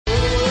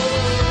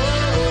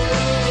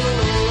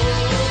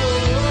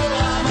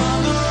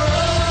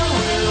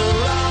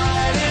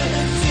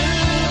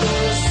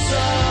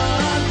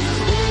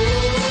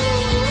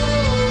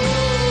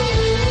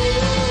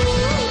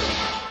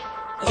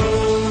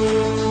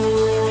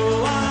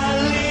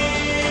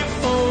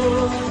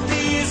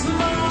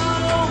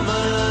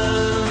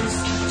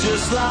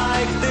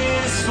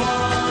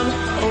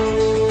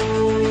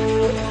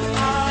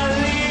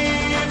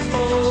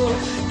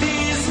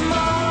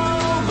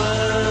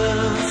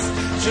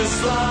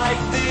just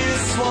like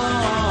this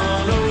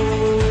one.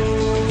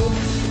 Oh,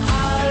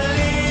 I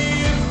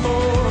live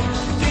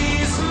for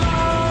these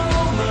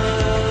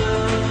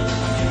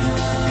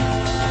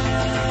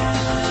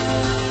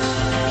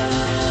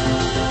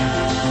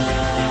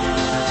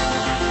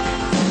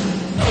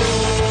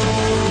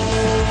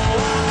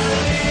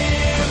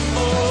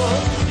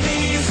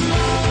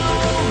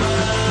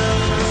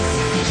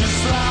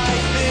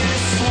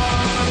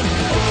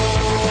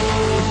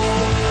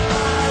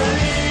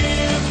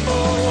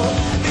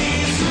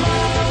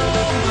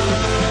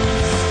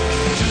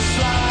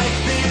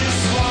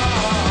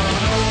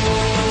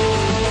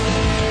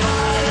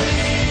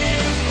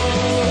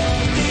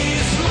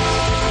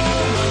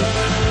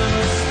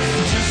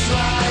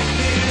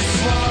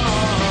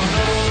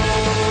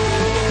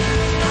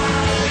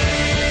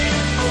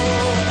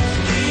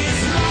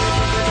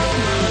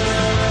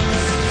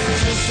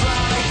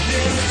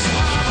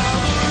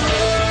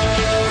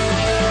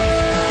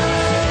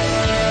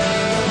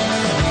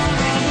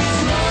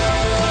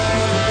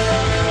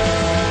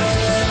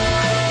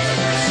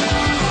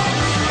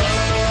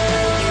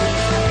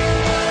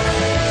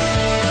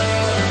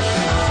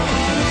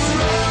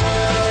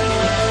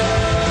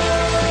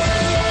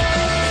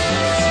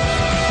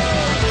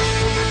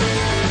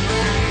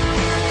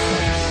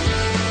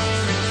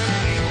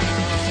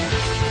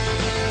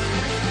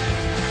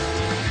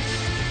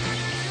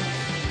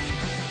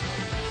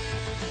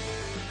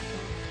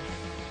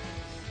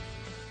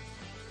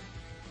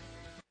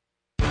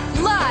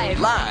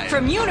Live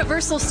from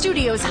Universal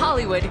Studios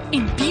Hollywood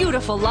in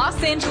beautiful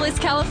Los Angeles,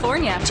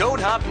 California.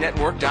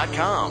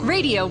 ToadHopNetwork.com.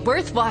 Radio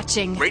worth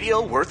watching.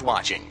 Radio worth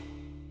watching.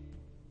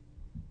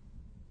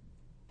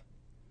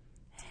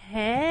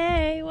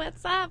 Hey,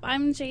 what's up?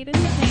 I'm Jaden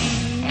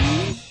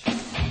Payne.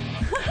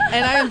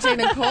 And I'm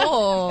Jaden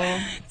Cole.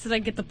 Did I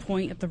get the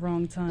point at the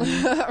wrong time?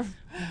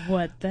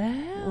 What the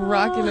hell?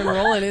 Rocking and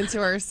rolling into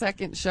our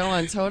second show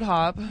on Toad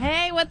Hop.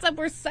 Hey, what's up?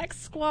 We're Sex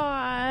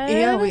Squad.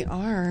 Yeah, we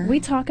are. We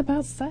talk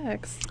about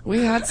sex.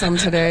 We had some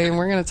today, and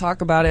we're going to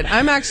talk about it.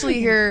 I'm actually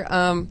here.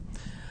 I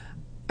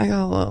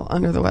got a little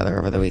under the weather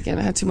over the weekend.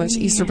 I had too much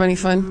Easter Bunny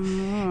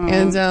fun.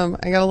 And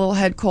I got a little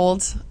head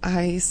cold.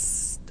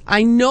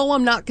 I know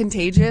I'm not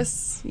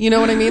contagious. You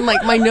know what I mean?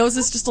 Like, my nose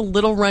is just a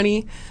little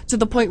runny to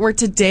the point where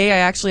today I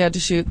actually had to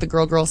shoot the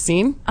girl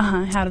scene.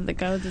 How did it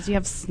go? Did you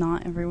have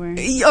snot everywhere?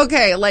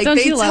 Okay, like, Don't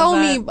they you love tell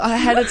that? me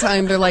ahead of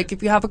time, they're like,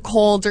 if you have a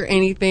cold or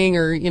anything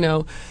or, you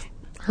know,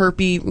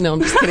 herpes. No,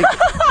 I'm just kidding.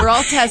 We're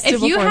all tested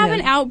If you have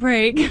beforehand. an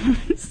outbreak.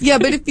 Yeah,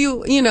 but if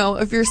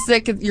if you're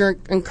sick, you're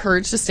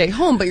encouraged to stay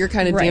home, but you're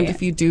kind of damned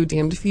if you do,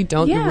 damned if you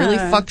don't. You really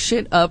fuck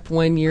shit up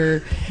when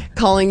you're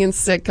calling in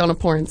sick on a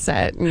porn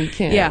set and you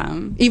can't. Yeah.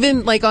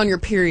 Even like on your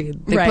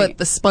period, they put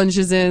the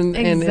sponges in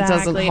and it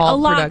doesn't halt a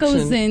lot production.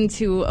 goes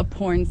into a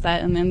porn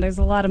set, and then there's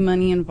a lot of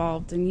money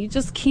involved, and you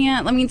just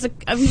can't. I mean,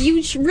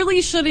 you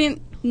really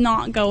shouldn't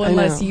not go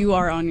unless you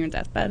are on your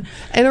deathbed.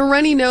 And a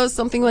runny nose,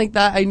 something like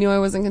that, I knew I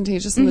wasn't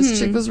contagious, and this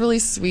chick was really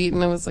sweet,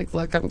 and I was like,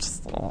 look, I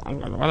don't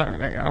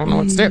know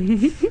what to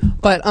do.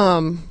 But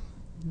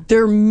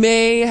there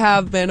may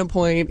have been a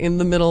point in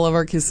the middle of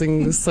our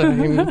kissing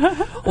scene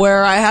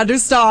where I had to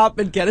stop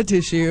and get a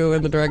tissue,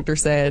 and the director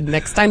said,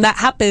 next time that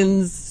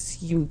happens,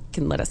 you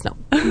can let us know.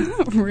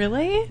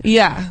 Really?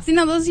 Yeah. See,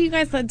 now those of you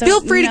guys that don't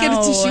Feel free to get a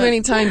know- tissue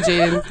anytime,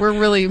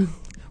 Jaden.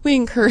 We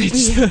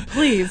encourage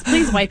Please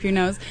wipe your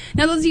nose.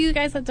 Now, those of you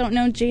guys that don't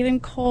know, Jaden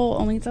Cole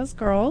only does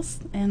girls,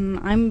 and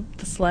I'm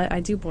the slut. I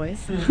do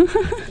boys. I'm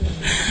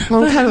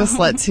kind of a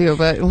slut too,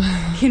 but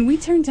Can we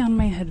turn down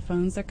my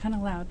headphones? They're kind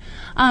of loud.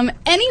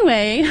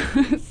 Anyway,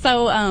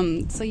 so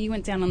you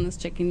went down on this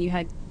chick and you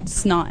had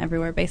snot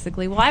everywhere,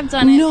 basically. Well, I've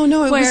done it. No,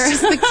 it was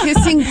just the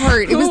kissing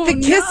part. It was the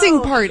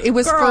kissing part. It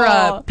was for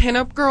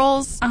Pinup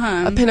Girls,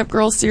 a Pinup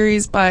Girls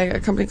series by a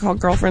company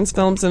called Girlfriends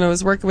Films, and I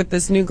was working with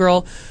this new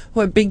girl who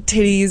had big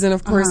titties, and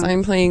of course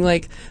I'm playing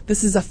like,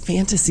 this is a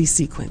fantasy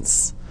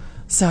sequence.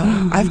 So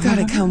I've got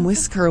to come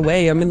whisk her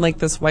away. I'm in like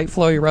this white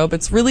flowy robe.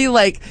 It's really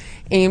like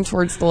aimed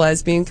towards the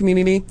lesbian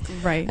community.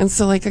 Right. And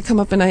so like I come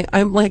up and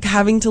I'm like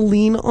having to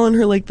lean on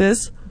her like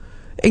this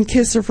and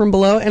kiss her from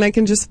below, and I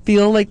can just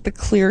feel like the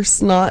clear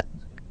snot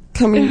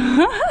coming,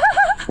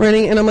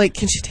 running, and I'm like,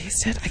 can she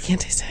taste it? I can't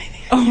taste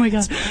anything. Oh my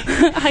god,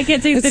 I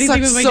can't taste It anything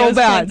sucks with my so nose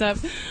bad.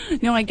 plugged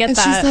up. No, I get And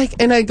that. she's like,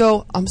 and I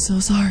go, I'm so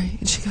sorry.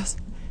 And she goes,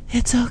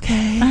 it's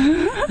okay.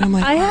 And I'm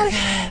like,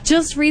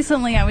 just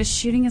recently I was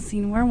shooting a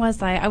scene. Where was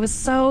I? I was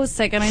so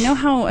sick, and I know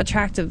how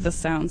attractive this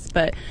sounds,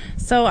 but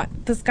so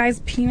this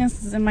guy's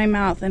penis is in my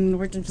mouth, and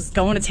we're just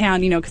going to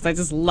town, because I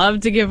just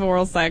love to give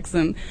oral sex,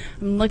 and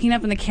I'm looking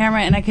up in the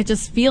camera, and I could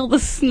just feel the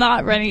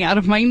snot running out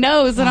of my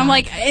nose, and I'm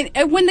like,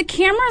 when the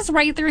camera's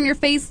right there in your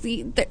face,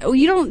 you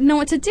don't know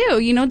what to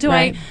do. Do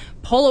I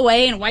pull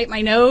away and wipe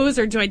my nose,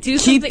 or do I do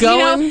something? Keep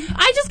going.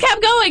 I just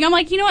kept going. I'm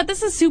like, you know what?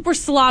 This is super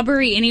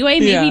slobbery anyway.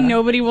 Maybe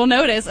nobody will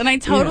notice. And I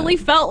totally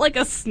felt like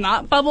a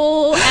snot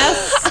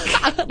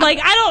bubble-esque. Like,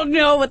 I don't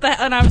know what the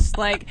hell. And I was just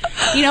like,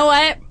 you know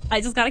what?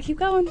 I just got to keep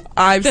going.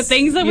 The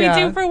things that we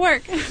do for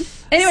work.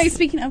 Anyway,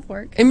 speaking of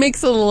work, it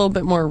makes it a little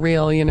bit more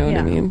real, you know what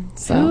I mean?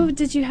 So who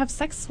did you have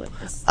sex with?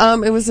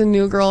 it was a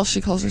new girl.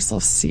 She calls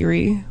herself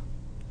Siri.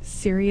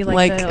 Siri, the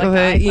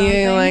iPhone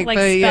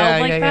thing?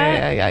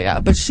 Yeah.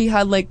 But she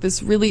had like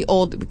this really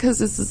old, because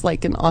this is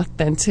like an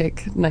authentic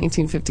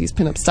 1950s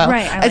pinup style.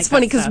 Right, it's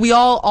funny because we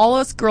all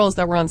us girls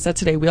that were on set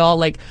today, we all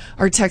like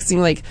are texting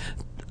like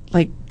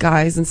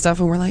guys and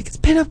stuff, and we're like, it's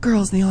pinup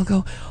girls, and they all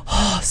go,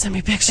 oh, send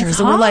me pictures. It's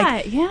and we're hot,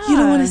 like, you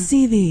don't want to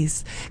see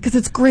these because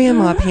it's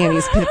grandma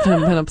panties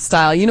pinup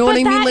style. You know what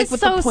I mean? Like with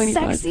so the pointy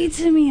sexy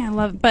to me. I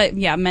love it. But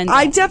yeah, men don't.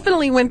 I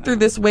definitely went through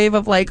this wave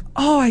of like,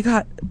 oh, I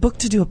got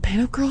booked to do a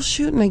pinup girl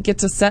shoot, and I get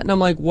to set, and I'm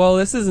like, whoa,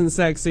 this isn't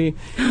sexy.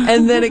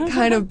 And then it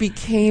kind of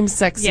became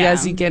sexy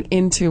as you get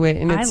into it,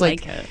 and it's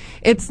like it.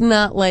 It's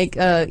not like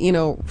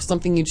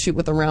something you'd shoot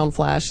with a round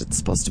flash. It's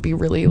supposed to be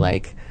really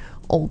like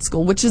old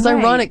school, which is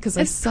ironic because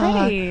I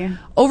saw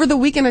over the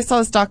weekend I saw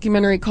this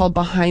documentary called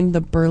Behind the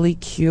Burly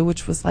Q,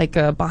 which was like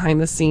a behind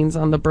the scenes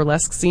on the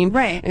burlesque scene.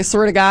 Right. And I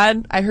swear to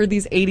God, I heard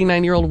these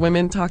 89-year-old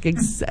women talk.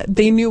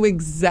 They knew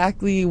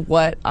exactly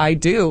what I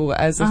do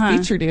as a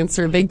feature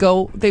dancer. They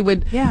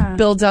would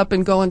build up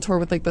and go on tour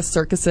with like the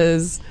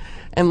circuses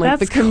and like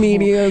the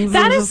comedians.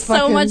 That is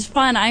so much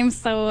fun. I'm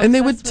so and they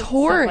would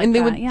tour and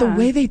they would the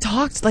way they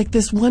talked. Like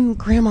this one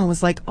grandma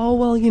was like, oh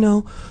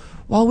well,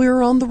 while we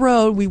were on the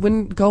road, we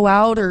wouldn't go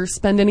out or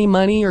spend any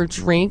money or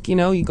drink.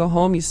 You go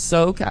home, you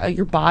soak out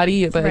your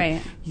body,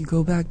 but you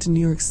go back to New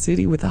York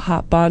City with a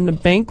hot bod and a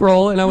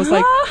bankroll. And I was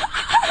like,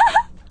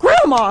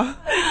 Grandma!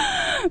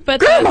 But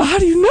Grandma, how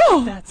do you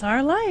know? That's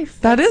our life.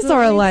 That is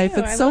our life.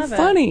 It's so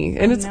funny.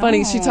 And it's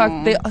funny. She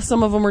talked,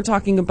 some of them were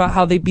talking about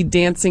how they'd be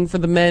dancing for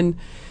the men.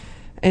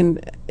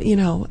 And,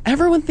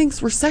 everyone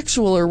thinks we're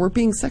sexual or we're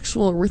being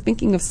sexual or we're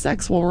thinking of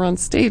sex while we're on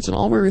stage. And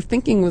all we were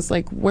thinking was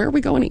like, where are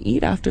we going to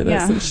eat after this?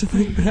 Yeah. And shit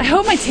like that. I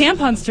hope my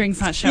tampon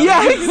string's not showing.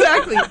 Yeah,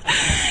 exactly.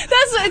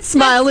 That's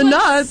smile and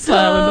nod.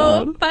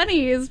 So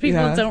funny is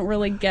people don't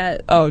really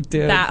get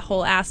that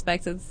whole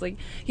aspect. It's like,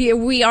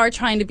 we are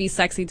trying to be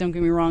sexy, don't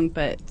get me wrong,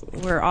 but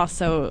we're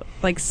also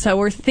like,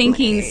 we're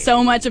thinking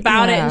so much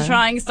about it and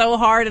trying so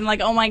hard and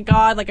like, oh my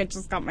God, like I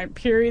just got my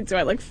period, so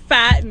I look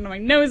fat and my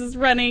nose is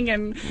running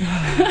and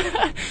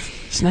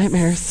it's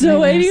nightmares.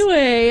 So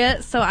anyway,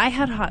 I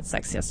had hot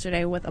sex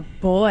yesterday with a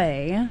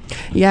boy.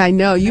 Yeah, I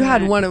know. You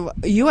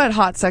had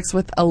hot sex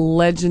with a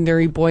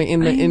legendary boy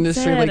in the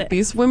industry. Like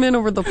these women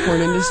over the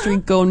porn industry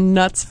go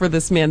nuts for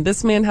this man.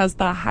 This man has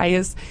the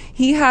highest.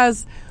 He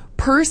has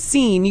per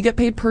scene. You get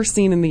paid per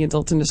scene in the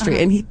adult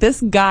industry, and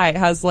this guy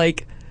has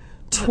like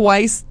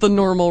twice the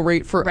normal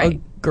rate for a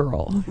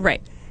girl.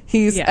 Right.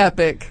 He's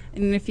epic.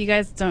 And if you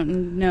guys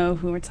don't know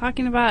who we're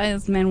talking about,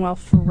 is Manuel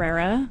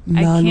Ferreira.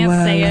 I can't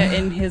say it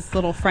in his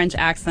little French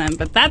accent,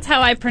 but that's how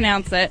I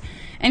pronounce it.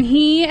 And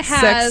he has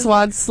Sex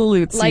Swad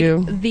salutes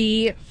you.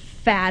 The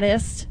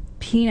fattest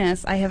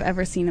penis I have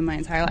ever seen in my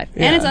entire life.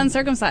 And it's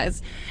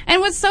uncircumcised.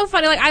 And what's so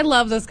funny, like I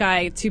love this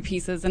guy to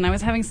pieces, and I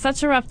was having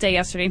such a rough day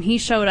yesterday, and he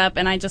showed up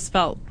and I just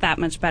felt that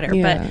much better.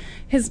 But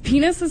his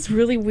penis is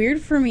really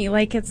weird for me.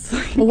 Like it's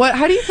like,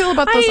 how do you feel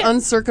about those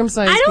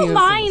uncircumcised penises? I don't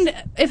mind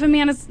if a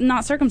man is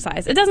not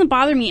circumcised. It doesn't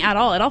bother me at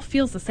all. It all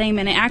feels the same,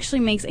 and it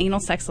actually makes anal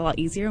sex a lot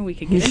easier, and we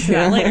could get into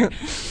that later.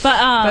 But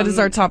that is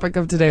our topic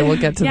of today. We'll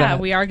get to that. Yeah,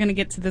 we are going to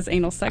get to this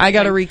anal sex. I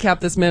got to recap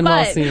this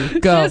Manuel scene.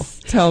 Go.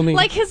 Tell me.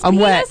 Like his I'm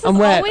penis wet. is I'm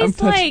wet.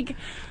 always like,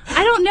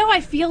 I don't know,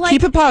 I feel like...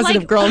 Keep it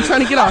positive, girl. I'm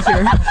trying to get off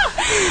here.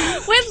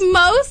 With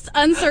most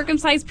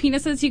uncircumcised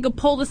penises, you could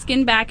pull the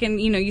skin back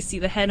and, you see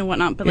the head and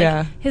whatnot. But,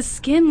 like, his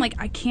skin, like,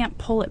 I can't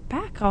pull it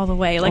back all the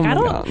way. Like, I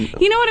don't... God.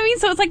 You know what I mean?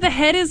 So it's like the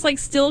head is, like,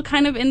 still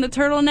kind of in the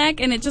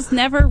turtleneck, and it just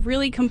never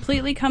really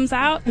completely comes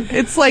out.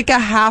 It's like a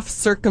half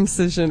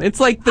circumcision. It's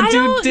like the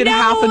dude did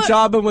half a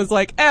job and was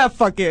like,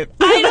 fuck it.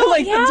 I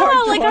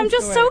don't, I'm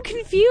just so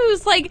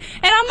confused. Like,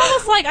 and I'm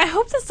almost like, I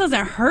hope this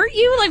doesn't hurt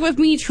you, like, with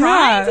me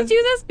trying to do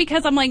this,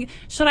 because I'm like,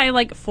 should I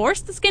like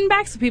force the skin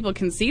back so people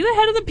can see the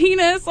head of the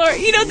penis? Or,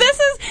 this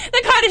is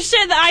the kind of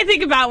shit that I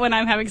think about when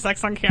I'm having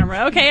sex on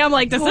camera. Okay, I'm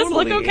like, does this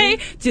look okay?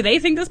 Do they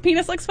think this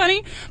penis looks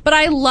funny? But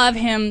I love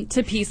him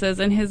to pieces,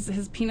 and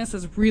his penis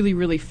is really,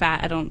 really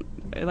fat. I don't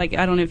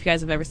know if you guys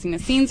have ever seen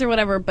his scenes or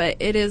whatever, but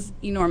it is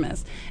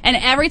enormous. And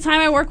every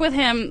time I work with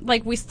him,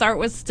 like we start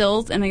with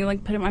stills and I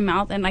like put it in my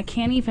mouth, and I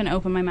can't even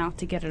open my mouth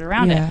to get it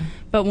around it.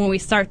 But when we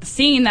start the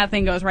scene, that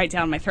thing goes right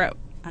down my throat.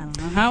 I don't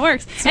know how it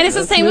works. And it's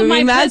the same with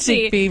my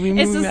pussy.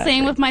 It's the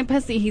same with my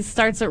pussy. He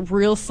starts it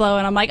real slow,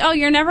 and I'm like, oh,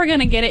 you're never going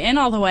to get it in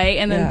all the way.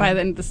 And then by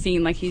the end of the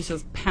scene, like, he's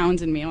just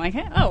pounding me. I'm like,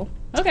 hey, oh,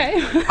 okay.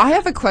 I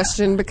have a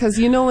question, because,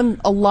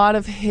 when a lot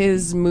of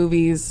his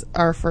movies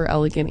are for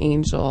Elegant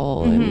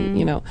Angel,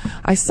 and,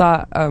 I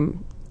saw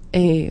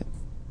a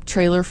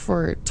trailer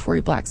for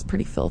Tory Black's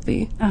Pretty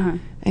Filthy,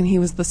 and he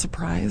was the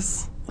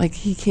surprise. Like,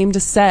 he came to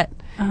set.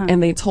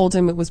 And they told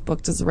him it was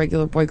booked as a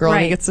regular boy girl,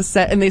 and he gets to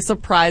set, and they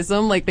surprise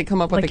him, like they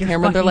come up with a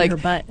camera, they're like,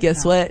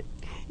 guess what?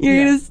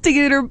 You're going to stick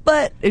it in her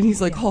butt. And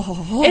he's like,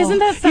 oh. Isn't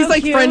that so He's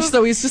like cute? French,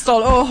 though. He's just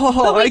all,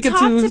 I get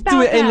to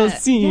do it in the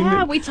scene.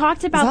 Yeah, we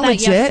talked about that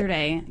legit?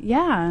 yesterday.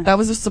 Yeah. That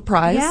was a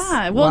surprise?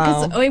 Yeah.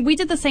 Well, because we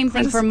did the same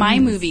thing for my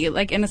surprise. movie,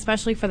 like, and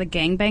especially for the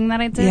gangbang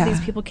that I did. Yeah.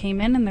 These people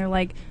came in and they're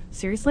like,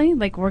 seriously?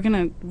 Like, we're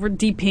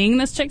DPing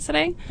this chick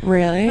today?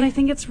 Really? But I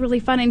think it's really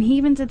fun. And he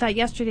even did that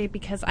yesterday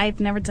because I've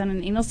never done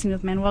an anal scene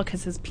with Manuel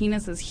because his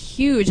penis is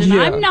huge. And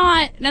Yeah. I'm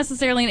not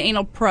necessarily an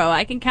anal pro.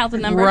 I can count the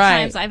number Right. of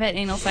times I've had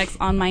anal sex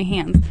on my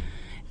hands.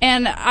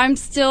 And I'm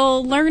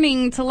still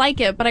learning to like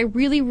it, but I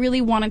really,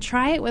 really want to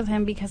try it with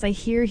him because I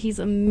hear he's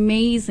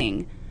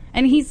amazing.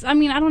 And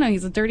I don't know,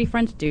 he's a dirty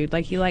French dude.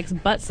 Like, he likes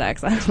butt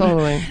sex.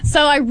 Totally.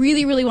 So I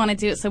really, really want to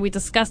do it. So we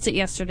discussed it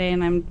yesterday,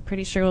 and I'm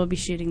pretty sure we'll be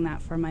shooting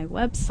that for my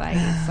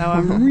website. So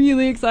I'm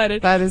really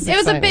excited. That is It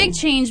was a exciting. big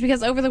change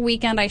because over the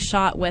weekend I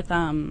shot with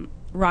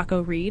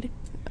Rocco Reed.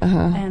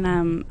 And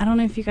I don't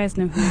know if you guys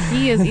know who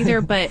he is either,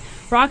 but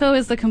Rocco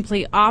is the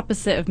complete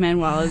opposite of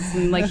Manuel.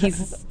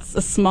 He's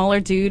a smaller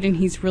dude, and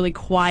he's really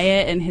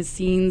quiet, and his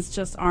scenes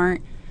just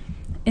aren't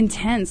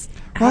intense.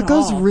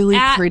 Rocco's really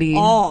at pretty.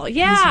 All.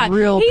 Yeah. He's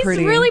real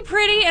pretty. really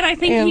pretty, and I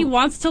think And- he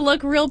wants to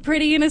look real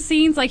pretty in his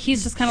scenes. Like,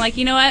 he's just kind of like,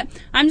 you know what?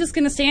 I'm just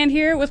going to stand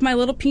here with my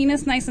little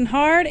penis nice and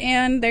hard,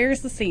 and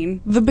there's the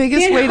scene. The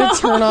biggest You way know? to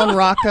turn on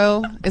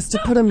Rocco is to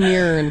put a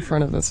mirror in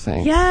front of his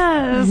face.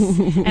 Yes.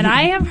 And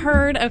I have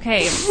heard,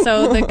 okay,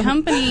 so the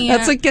company...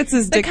 That's what gets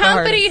his dick The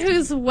company hard.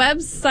 whose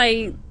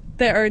website...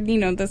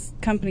 this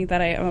company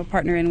that I am a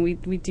partner in, we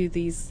do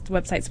these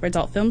websites for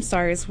adult film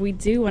stars. We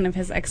do one of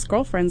his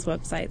ex-girlfriend's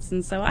websites,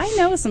 and so I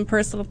know some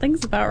personal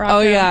things about Rocco. Oh,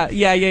 yeah.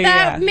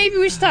 That maybe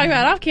we should talk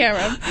about off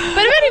camera. But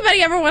if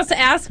anybody ever wants to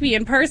ask me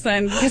in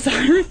person, because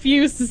I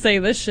refuse to say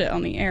this shit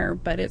on the air,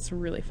 but it's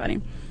really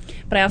funny.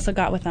 But I also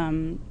got with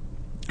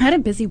I had a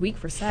busy week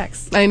for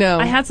sex. I know.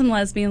 I had some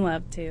lesbian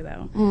love too,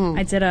 though.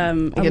 I did I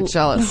get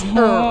jealous.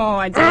 Oh,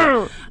 I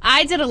did.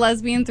 I did a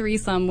lesbian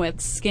threesome with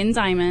Skin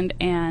Diamond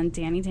and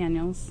Danny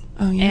Daniels.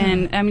 Oh, yeah.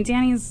 And I mean,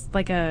 Danny's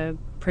like a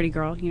pretty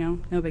girl,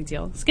 no big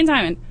deal. Skin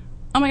Diamond.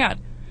 Oh my god.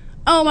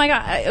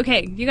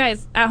 Okay, you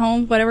guys at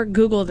home, whatever,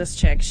 Google this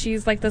chick.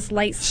 She's like this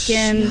light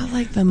skin, She got,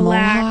 like, the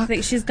black mohawk.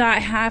 thing. She's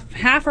got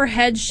half her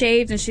head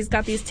shaved, and she's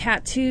got these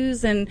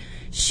tattoos, and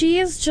she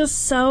is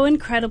just so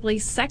incredibly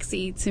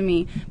sexy to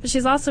me. But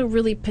she's also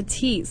really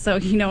petite, so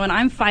and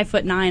I'm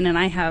 5'9", and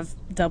I have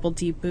double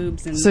deep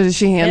boobs. And So did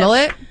she handle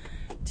it?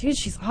 Dude,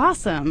 she's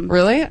awesome.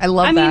 Really? I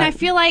love that. I mean, I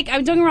feel like,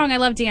 don't get me wrong, I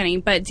love Danny,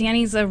 but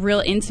Danny's a real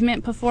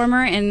intimate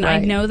performer, and I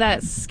Right. know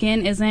that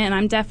Skin isn't, and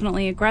I'm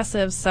definitely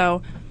aggressive,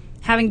 so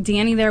having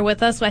Danny there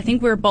with us, I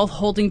think we were both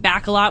holding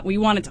back a lot. We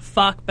wanted to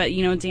fuck, but,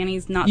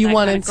 Danny's not You that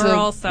wanted kind of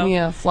girl, to,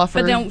 so... fluff her.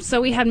 But then,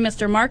 so we had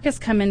Mr. Marcus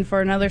come in for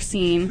another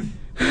scene.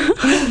 Dude,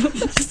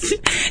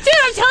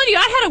 I'm telling you,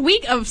 I had a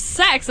week of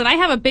sex, and I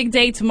have a big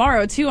day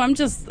tomorrow, too. I'm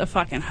just a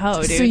fucking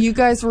hoe, dude. So you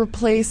guys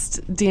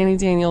replaced Danny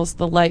Daniels,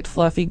 the light,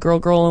 fluffy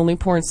girl only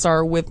porn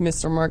star, with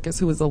Mr. Marcus,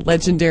 who was a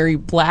legendary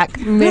black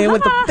man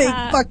with a big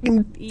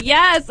fucking...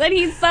 Yes, and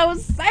he's so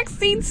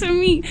sexy to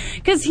me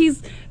because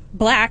he's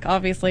black,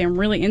 obviously. I'm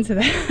really into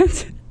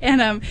that.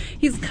 And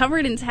he's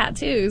covered in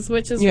tattoos,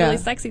 which is really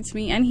sexy to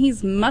me, and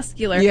he's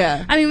muscular.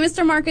 Yeah. I mean,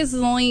 Mr. Marcus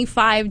is only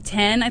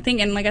 5'10", I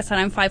think, and like I said,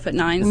 I'm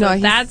 5'9", so No,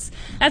 that's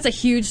a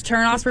huge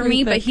turnoff for me.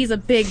 pretty But thick. he's a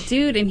big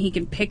dude, and he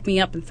can pick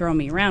me up and throw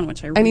me around,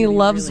 which I really, And he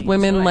loves really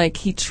women enjoy. like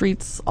he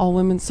treats all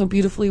women so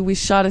beautifully. We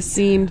shot a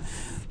scene,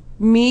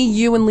 me,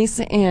 you, and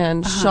Lisa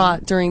Ann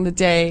shot during the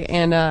day,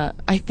 and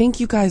I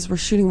think you guys were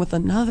shooting with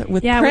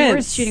Yeah, Prince. we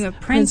were shooting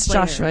with Prince later.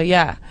 Joshua,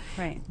 yeah.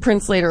 Right.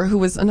 Prince later, who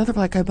was another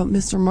black guy, but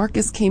Mr.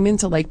 Marcus came in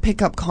to like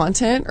pick up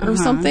content or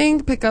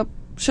something, pick up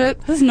shit.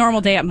 This is a normal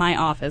day at my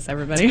office,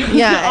 everybody.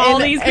 Yeah, all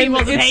and- these people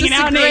and just it's hanging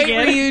just out a great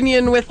naked.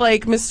 reunion with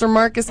like Mr.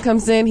 Marcus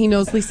comes in. He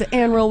knows Lisa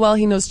Ann real well.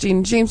 He knows Jane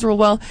and James real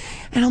well.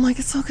 And I'm like,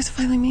 it's so good to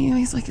finally meet you.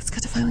 He's like, it's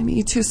good to finally meet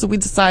you too. So we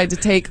decide to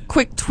take a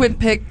quick twit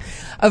pic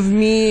of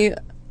me,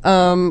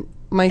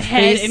 my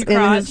Head face and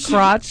in his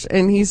crotch,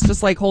 and he's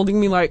just like holding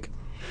me like.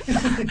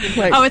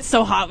 Oh, it's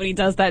so hot when he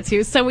does that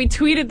too. So we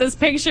tweeted this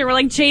picture where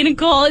like Jane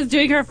Nicole is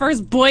doing her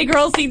first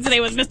boy-girl scene today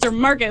with Mr.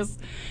 Marcus.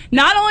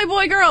 Not only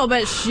boy-girl,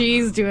 but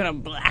she's doing a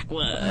black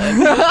one.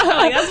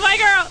 Like, that's my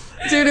girl.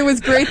 Dude, it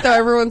was great though.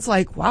 Everyone's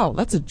like, wow,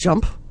 that's a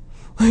jump.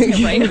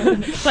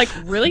 Right? Like,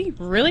 really?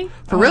 Really?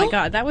 For oh real? my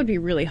god, that would be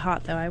really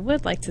hot though. I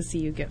would like to see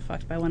you get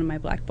fucked by one of my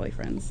black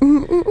boyfriends.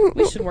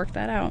 We should work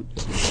that out.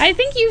 I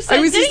think you said,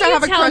 always used didn't to you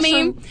have a tell crush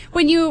me on-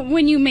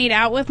 when you made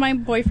out with my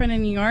boyfriend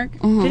in New York,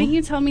 didn't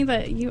you tell me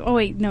that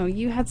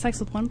you had sex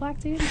with one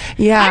black dude?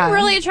 Yeah. I'm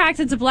really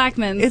attracted to black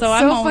men, It's so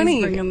I'm so always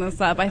funny. bringing this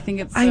up. I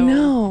think it's so I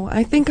know.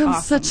 I think I'm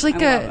awesome. such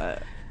like I a. love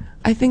it.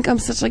 I think I'm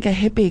such like a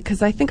hippie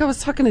because I think I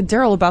was talking to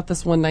Daryl about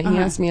this one night. He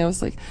asked me, I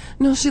was like,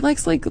 "No, she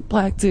likes like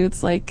black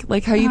dudes, like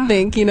how you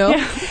think, you know."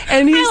 Yeah.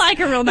 And I he's like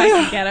her real nice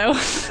and ghetto.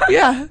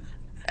 yeah.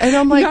 And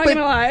I'm like, Not but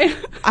gonna lie.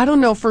 I don't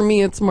know. For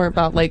me, it's more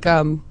about like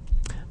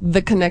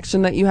the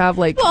connection that you have.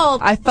 Like, Well,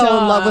 I fell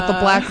in love with a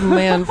black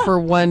man for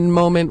one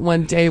moment,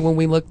 one day when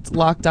we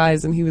locked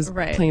eyes, and he was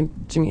playing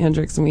Jimi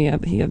Hendrix, and he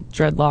had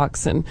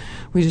dreadlocks, and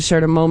we just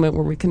shared a moment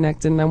where we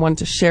connected, and I wanted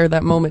to share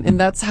that moment, and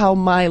that's how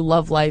my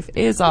love life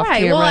is off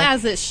camera. Well,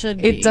 as it should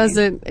be. It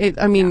doesn't.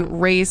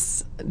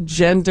 Race,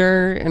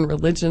 gender, and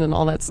religion, and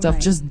all that stuff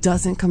just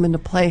doesn't come into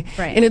play.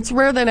 Right. And it's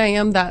rare that I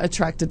am that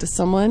attracted to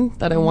someone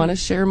that I want to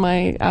share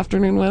my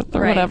afternoon with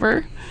or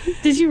whatever.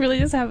 Did you really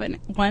just have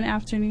one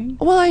afternoon?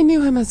 Well, I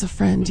knew him as a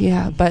friend,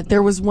 but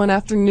there was one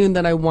afternoon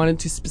that I wanted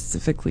to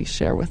specifically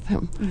share with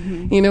him.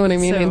 Mm-hmm. You know what I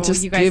mean? So and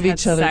just you guys give had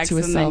each other sex to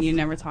and himself. then you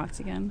never talked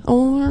again.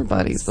 Oh, we're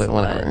buddies, but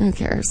whatever. Who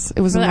cares?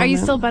 It was. Are you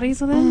still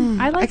buddies with him?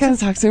 I gotta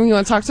talk to him. You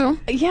want to talk to him?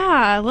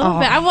 Yeah, a little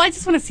bit. I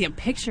just want to see a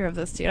picture of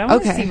this dude. I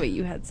want to see what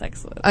you had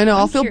sex with. I know.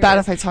 I'll feel bad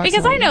if I talk to him.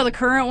 Because I know the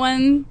current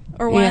one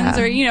or ones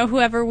or,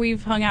 whoever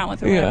we've hung out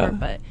with or whatever,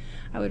 but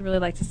I would really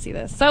like to see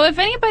this. So if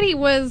anybody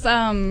was,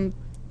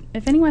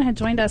 if anyone had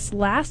joined us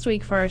last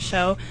week for our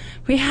show,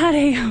 we had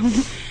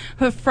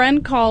a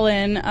friend call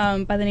in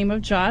by the name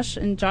of Josh,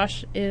 and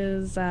Josh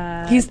is...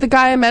 he's the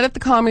guy I met at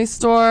the Comedy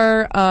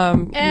Store.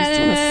 And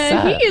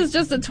he is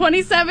just a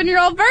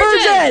 27-year-old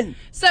virgin!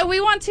 So we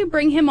want to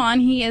bring him on.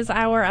 He is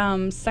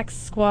our Sex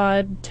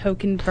Squad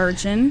token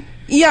virgin.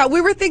 Yeah,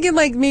 we were thinking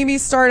maybe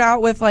start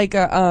out with like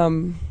a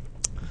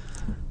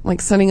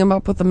setting him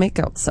up with a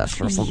makeout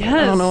session or something. Yes.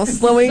 I don't know,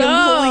 slowing him,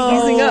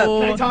 easing up.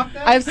 Can I talk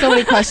now? I have so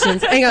many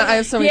questions. Hang on, I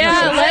have so many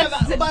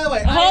questions. By the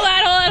way, Hold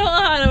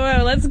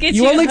on. Let's get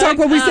you. You only talk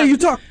when we say you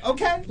talk.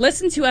 Okay.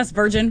 Listen to us,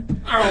 virgin.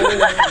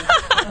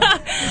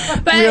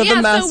 But We are the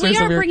so masters we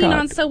are of your bringing cock.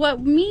 on. So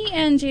what me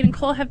and Jaden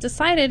Cole have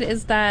decided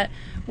is that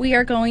we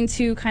are going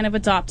to kind of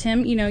adopt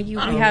him. We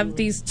have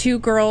these two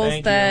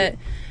girls that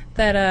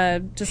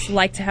just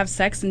like to have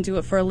sex and do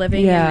it for a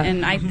living,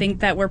 and I think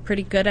that we're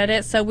pretty good at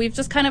it. So we've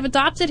just kind of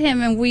adopted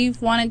him, and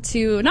we've wanted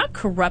to not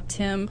corrupt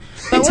him,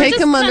 but take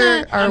him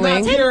under our I'm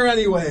wing. not here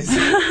anyways.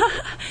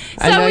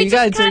 I know we you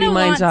got a just dirty kinda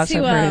mind, want Josh. to,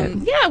 I've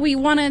heard it. we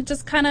want to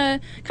just kind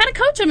of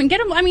coach him and get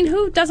him. I mean,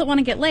 who doesn't want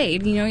to get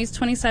laid? He's a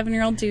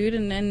 27-year-old dude,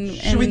 and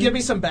Should we give me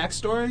some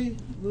backstory?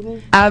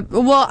 Little.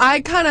 Well,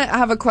 I kind of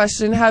have a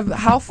question.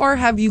 How far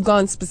have you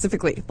gone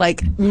specifically?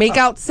 Like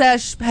make-out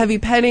sesh, heavy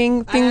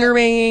petting, finger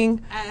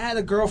banging? I had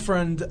a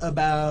girlfriend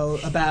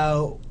about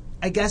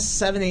I guess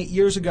 7-8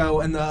 years ago,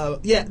 and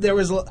there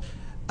was.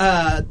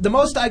 The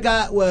most I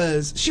got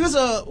was, she was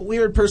a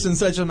weird person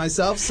such as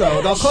myself,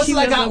 so the closest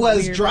I got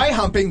was dry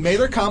humping, made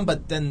her come,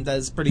 but then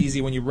that's pretty easy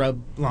when you rub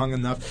long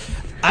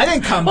enough. I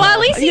didn't come. Well, at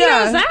least he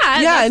knows that.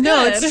 Yeah,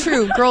 That's good. it's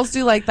true. Girls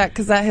do like that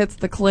because that hits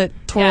the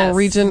clitoral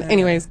region.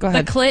 Anyways, go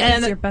ahead. The clit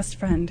is your best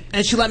friend.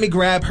 And she let me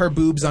grab her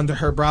boobs under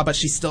her bra, but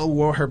she still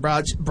wore her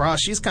bra.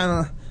 She's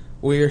kind of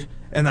weird.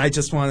 And I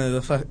just wanted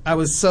to fuck. I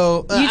was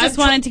so... you just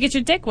wanted to get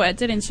your dick wet,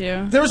 didn't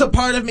you? There was a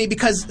part of me,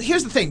 because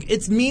here's the thing.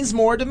 It means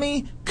more to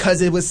me because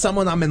it was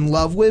someone I'm in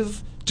love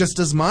with just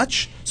as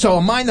much. So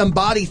a mind and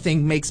body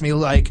thing makes me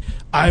like,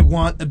 I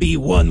want to be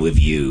one with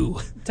you.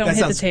 Don't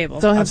hit the table.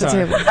 Don't hit the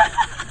table.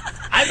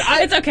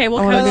 It's okay. We'll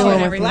cut wanna be you one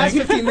and with everything. Last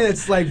 15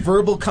 minutes,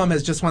 verbal cum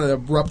has just wanted to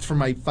erupt from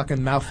my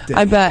fucking mouth.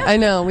 I bet. I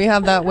know. We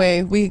have that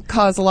way. We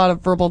cause a lot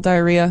of verbal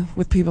diarrhea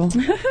with people.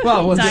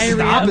 Well, this is the Diarrhea of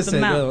the opposite,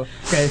 mouth.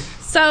 though. Okay.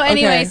 So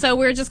anyway, Okay. so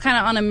we're just kind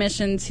of on a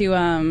mission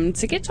to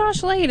get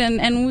Josh laid,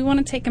 and we want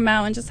to take him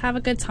out and just have a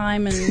good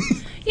time, and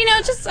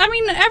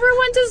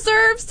everyone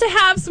deserves to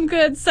have some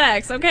good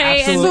sex,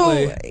 okay?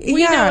 Absolutely. And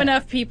we know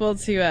enough people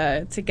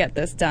to get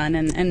this done,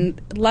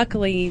 and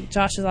luckily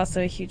Josh is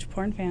also a huge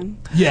porn fan.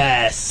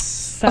 Yes.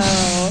 So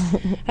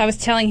I was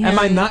telling him. Am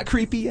I not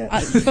creepy yet?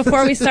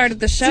 Before we started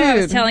the show, I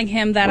was Dude, telling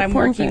him that we're I'm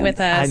porn working fans. with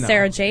I know.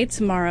 Sarah J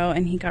tomorrow,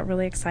 and he got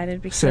really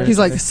excited because He's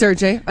like, Sarah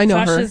J. I know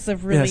Josh her. is a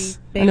really Yes.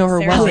 big I know her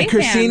Sarah well. J Like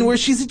her fan. scene where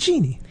she's a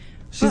genie.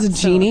 She's a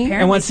So genie.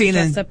 apparently And one she scene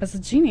dressed in- up as a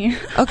genie.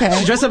 Okay.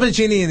 She dressed up as a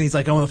genie, and he's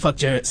like, I want to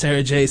fuck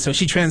Sarah J. So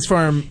she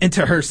transformed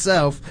into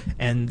herself,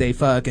 and they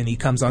fuck, and he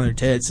comes on her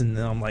tits, and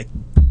I'm like,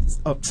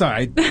 oh,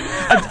 sorry.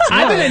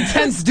 I'm an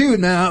intense dude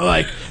now.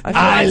 Like,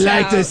 I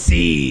like the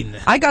scene.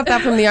 I got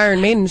that from the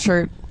Iron Maiden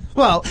shirt.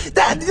 Well,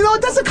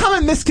 that's a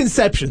common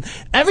misconception.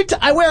 Every time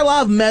I wear a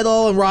lot of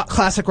metal and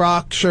classic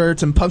rock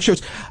shirts and punk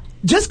shirts.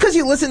 Just because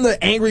you listen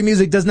to angry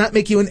music does not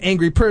make you an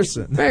angry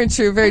person. Very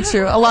true. Very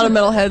true. A lot of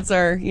metalheads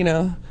are,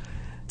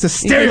 It's a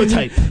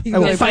stereotype. You I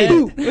will can fight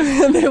boo.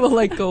 it. And they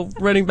will go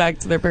running back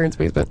to their parents'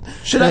 basement.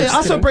 Should No, I just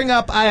also kidding. bring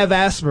up I have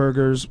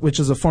Asperger's, which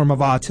is a form of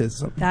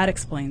autism. That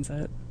explains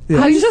it. Yeah.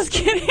 I'm just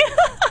kidding.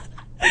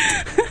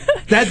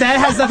 That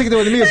has nothing to do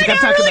with the music. I'm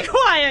Got talking really about.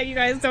 quiet, you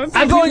guys. Don't.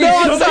 I'm going. No, in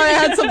I'm so sorry. I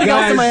many- had something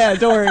else in my Guys, head.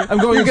 Don't worry. I'm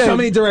going in You're so good.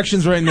 many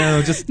directions right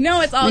now. Just No,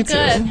 it's all Me too.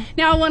 good.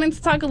 Now I wanted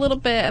to talk a little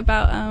bit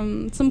about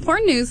some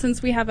porn news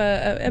since we have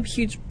a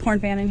huge porn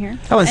fan in here.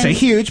 I wouldn't say And-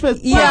 huge,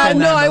 but Yeah, well,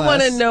 no, I nonetheless.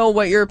 want to know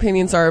what your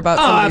opinions are about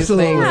Oh, some of these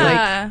absolutely. things.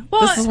 Yeah. Like,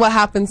 Well, this is what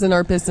happens in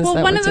our business Well,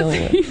 that one we're of the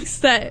dealing with. things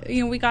that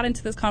we got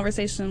into this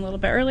conversation a little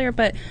bit earlier,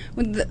 but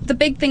the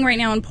big thing right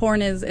now in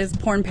porn is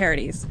porn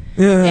parodies.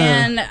 Yeah.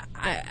 And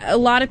a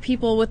lot of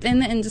people within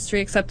the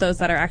industry, except those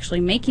that are actually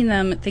making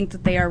them, think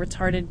that they are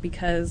retarded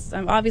because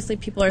obviously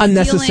people are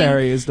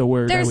unnecessary is the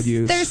word I would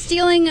use. They're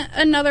stealing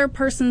another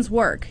person's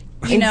work.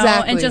 You know,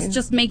 and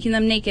just making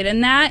them naked.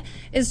 And that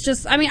is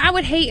just, I mean, I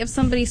would hate if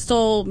somebody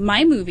stole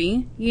my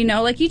movie, you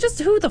know, like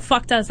who the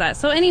fuck does that?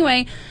 So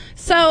anyway,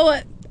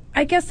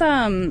 I guess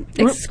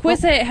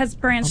Exquisite has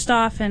branched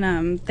off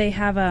and they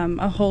have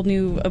a whole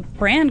new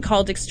brand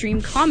called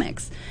Extreme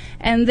Comics.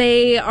 And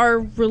they are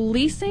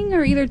releasing,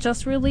 or either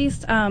just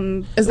released,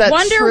 Is that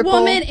Wonder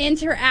Woman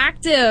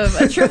Interactive,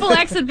 a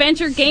XXX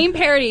adventure game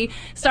parody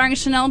starring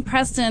Chanel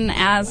Preston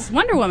as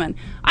Wonder Woman.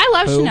 I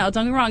love Chanel,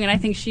 don't get me wrong, and I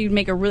think she'd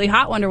make a really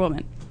hot Wonder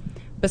Woman.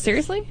 But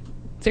seriously?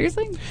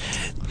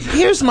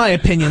 Here's my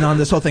opinion on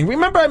this whole thing.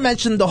 Remember I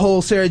mentioned the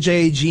whole Sarah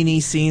J. Genie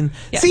scene?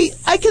 Yes. See,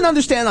 I can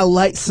understand a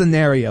light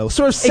scenario.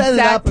 Sort of set it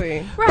up.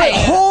 Right. But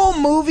whole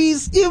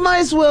movies, you might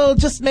as well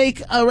just make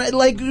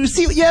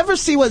you ever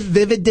see what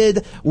Vivid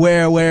did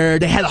where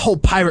they had a whole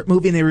pirate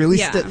movie and they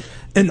released it?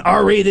 An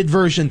R-rated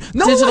version.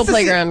 Digital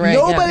Playground, right?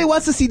 Nobody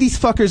wants to see these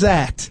fuckers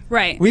act.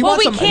 Right. We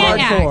want some can't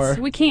hardcore.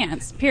 act. We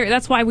can't. Period.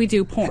 That's why we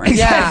do porn.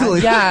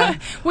 Exactly. Yeah.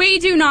 We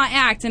do not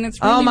act, and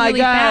it's really, oh my really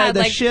god, bad.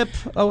 the ship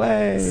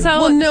away. So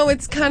Well, no,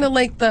 it's kind of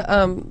like the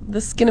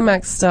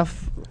Skinamax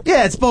stuff.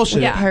 yeah, it's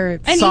bullshit. yeah.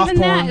 Pirates. And Soft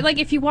even porn. that, like,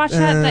 if you watch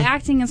that, the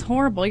acting is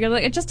horrible. You're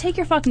like, just take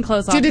your fucking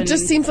clothes off. Dude, it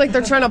just seems like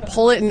they're trying to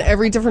pull it in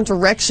every different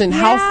direction.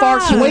 How Yeah. far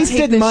can we Wasted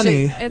take this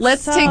money. shit? It's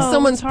Let's so take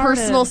someone's retarded.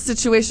 personal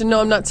situation. No,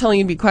 I'm not telling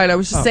you to be quiet. I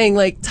was just saying,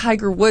 like,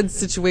 Tiger Woods'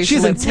 situation.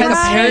 She's Let's take a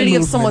intense parody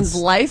hand of someone's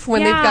movements. life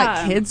when they've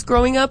got Yeah. kids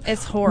growing up.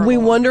 It's horrible. We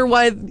wonder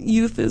why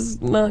youth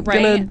is not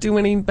going to Right. do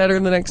any better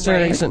in the next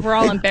generation. We're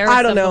all embarrassed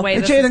I don't of know. the way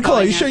Hey, this Jaden is Cole,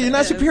 going you sure as you're it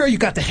not is. superior? You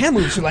got the hand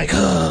moves. You're like,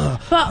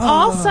 ugh. But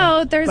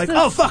also, there's Like, this...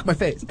 oh, fuck, my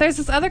face. There's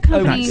this other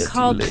company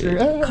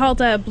not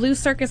called Blue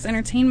Circus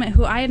Entertainment,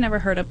 who I had never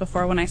heard of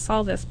before when I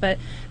saw this, but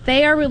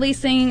they are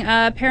releasing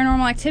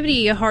Paranormal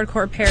Activity, a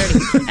hardcore parody.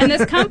 And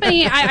this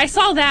company, I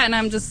saw that and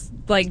I'm just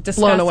like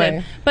disgusted. Blown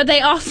away. But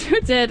they also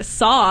did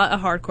Saw, a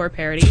hardcore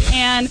parody,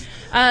 and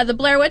the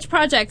Blair Witch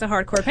Project, a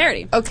hardcore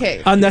parody.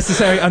 Okay.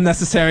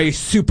 Unnecessary,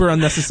 super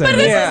unnecessary. But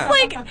this is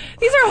like,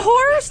 these are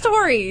horror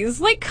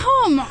stories. Like,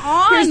 come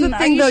on. Here's the Are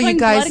thing, though, showing you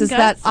blood guys, and is that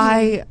guts?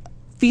 I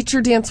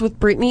feature dance with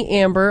Brittany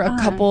Amber a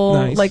couple,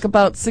 Nice. like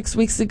about 6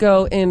 weeks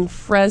ago in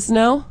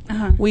Fresno.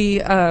 We,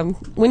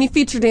 when you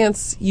feature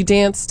dance, you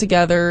dance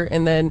together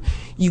and then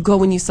you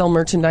go and you sell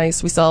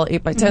merchandise. We sell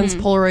 8x10s,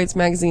 Polaroids,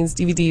 magazines,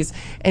 DVDs.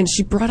 And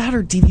she brought out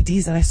her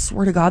DVDs and I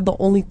swear to God, the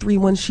only 3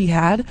 ones she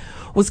had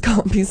was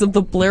copies of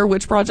the Blair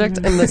Witch Project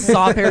and the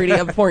Saw parody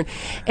of porn.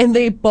 And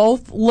they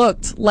both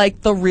looked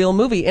like the real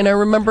movie. And I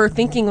remember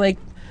thinking like,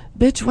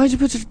 bitch, why'd you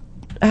put your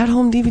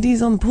at-home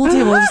DVDs on the pool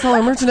table and sell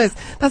our merchandise?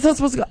 That's not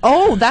supposed to go.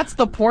 Oh, that's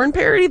the porn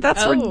parody?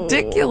 That's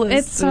ridiculous.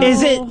 It's so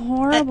Is it-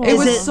 horrible. It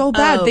was so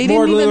bad. They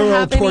more didn't even literal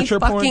have any torture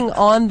porn? fucking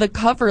on the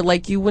cover.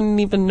 Like, you wouldn't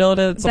even know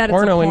that it's that a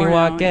porno when you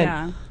walk in.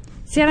 Yeah.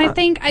 See, and I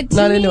think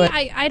Not into it.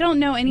 I don't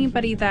know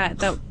anybody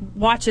that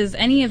watches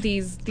any of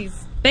these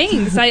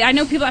things. I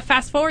know people that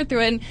fast forward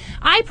through it, and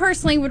I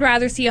personally would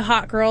rather see a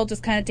hot girl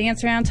just kind of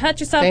dance around,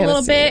 touch yourself a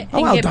little Fantasy. bit, Oh,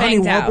 and wow, get Donnie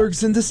banged out.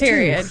 Wahlberg's in this too.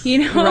 Period.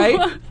 You know,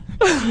 Right?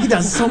 He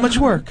does so much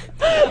work.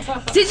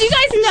 Did you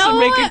guys know? Should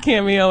make a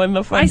cameo in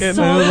the fucking.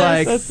 saw this.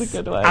 Like, That's a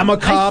good one. I'm a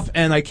cop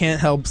and I can't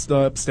help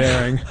stop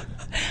staring.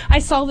 I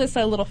saw this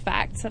little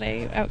fact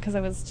today because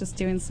I was just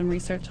doing some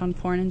research on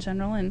porn in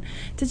general. And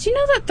did you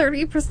know that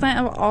 30%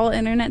 of all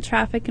internet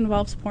traffic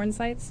involves porn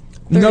sites?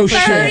 No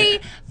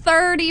shit.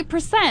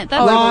 30%. That's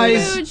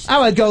Lies. huge. I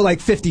would go like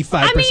 55%.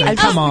 I mean,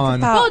 Come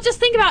on. Well, just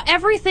think about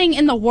everything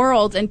in the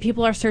world, and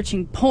people are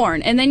searching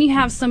porn. And then you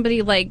have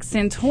somebody like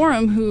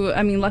Santorum, who,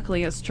 I mean,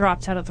 luckily has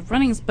dropped out of the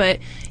runnings, but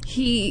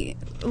he,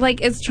 like,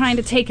 is trying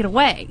to take it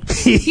away.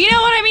 You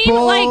know what I mean?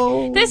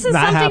 Like, this is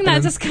Not something happening.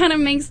 that just kind of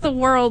makes the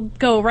world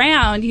go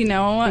round, you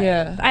know?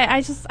 Yeah.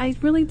 I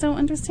really don't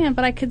understand,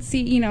 but I could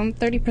see,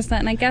 30%,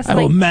 and I guess, I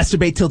will like,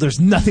 masturbate till there's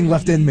nothing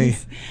left in me.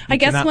 I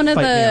guess cannot one of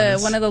fight me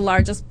on this. the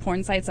largest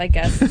porn sites, I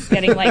guess, is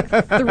getting like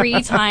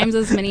 3 times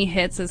as many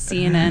hits as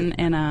CNN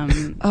and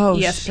Oh,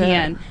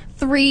 ESPN. shit.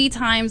 3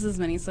 times as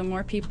many, so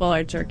more people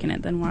are jerking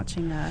it than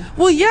watching.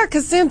 Well, yeah,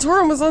 because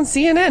Santorum was on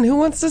CNN. Who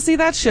wants to see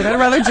that shit? I'd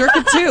rather jerk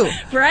it too.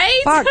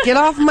 Right? Fuck, get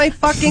off my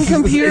fucking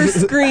computer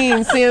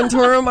screen,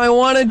 Santorum. I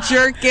want to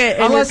jerk it.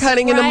 And Unless- you're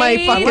cutting into my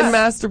Right? fucking Unless-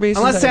 masturbation.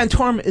 Unless time.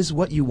 Santorum is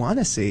what you want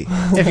to see,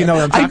 if you know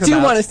what I'm I talking do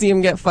about. want to see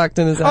him get fucked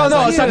in his Oh ass. no,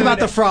 I was do. talking about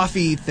the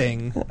frothy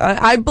thing.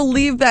 I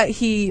believe that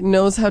he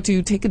knows how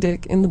to take a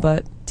dick in the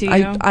butt. Do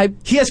you?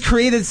 He has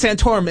created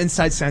Santorum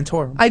inside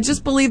Santorum. I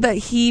just believe that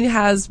he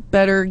has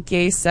better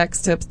gay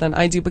sex tips than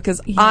I do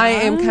because I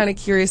am kind of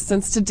curious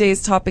since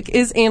today's topic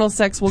is anal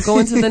sex. We'll go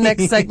into the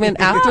next segment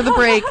after the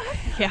break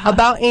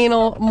about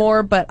anal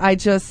more, but I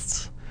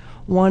just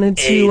wanted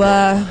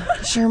to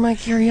share my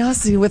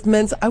curiosity with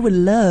men. I would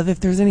love if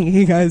there's any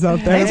gay guys out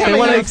there. If they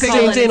want to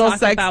exchange anal Talk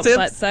sex about tips.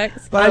 butt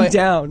sex. By the I'm way-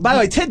 down. By the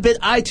way, tidbit,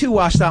 I too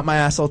washed out my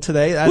asshole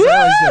today, as I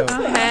always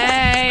do.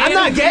 Hey. I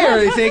I'm not gay or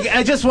anything.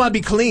 I just want to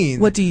be clean.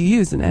 What do you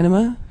use, an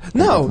enema?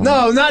 No,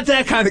 not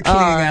that kind of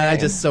cleaning. Right. I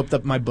just soaped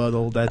up my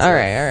butthole. That's All it.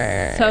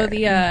 right. So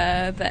the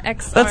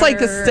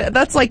XR.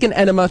 That's like an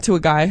enema to a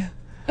guy.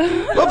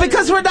 Well,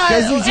 because we're not.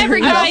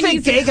 Every I guy don't think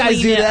needs to gay guys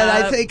clean do it that.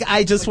 I up. think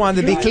I just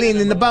wanted to be clean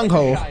in the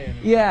bunghole.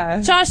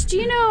 Yeah. Josh, do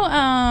you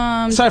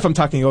know? Sorry if I'm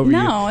talking over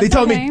No, you. They it's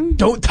told okay. me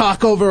don't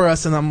talk over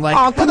us, and I'm like,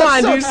 Oh, come I'm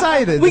on, so dude.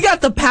 excited. We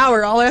got the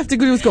power. All I have to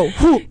do is go.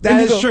 Whoo, That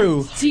and is you go.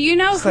 true. Do you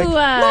know who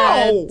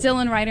no.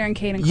 Dylan Ryder and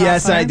Caden Cross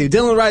Yes, are? I do.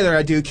 Dylan Ryder,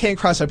 I do. Kane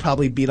Cross, I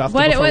probably beat off to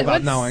before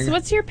without knowing.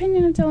 What's your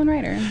opinion of Dylan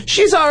Ryder?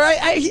 She's all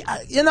right.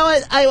 You know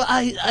what?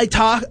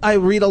 I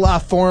read a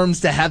lot of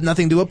forums that have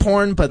nothing to do with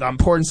porn, but on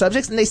porn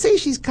subjects, and they say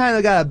she's kind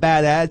of got a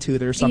bad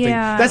attitude or something.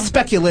 Yeah. That's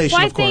speculation,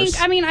 Well, of course.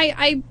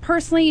 I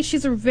personally,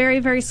 she's a very,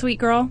 very sweet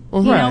girl,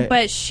 you know, Right.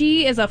 but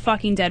she is a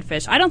fucking dead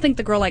fish. I don't think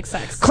the girl likes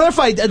sex.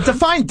 Clarify,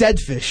 define dead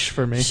fish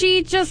for me.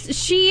 She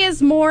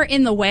is more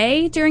in the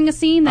way during a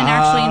scene than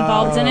actually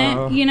involved in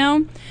it, you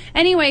know?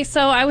 Anyway,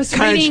 so I was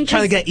reading.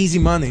 Trying to get easy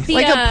money.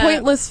 Like a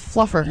pointless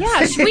fluffer.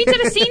 Yeah, we did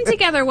a scene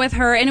together with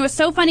her, and it was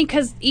so funny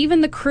because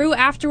even the crew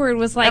afterward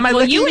was like, Am I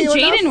well, you and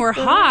licking you Jaden enough? were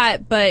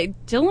hot,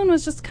 but Dylan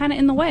was just kind of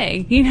in the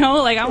way, you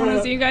know? Like, I want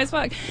to see you guys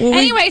fuck.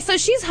 Anyway, so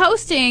she's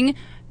hosting,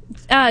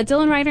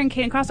 Dylan Ryder and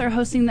Caden Cross are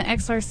hosting the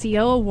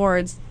XRCO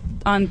Awards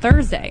on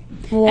Thursday.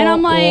 And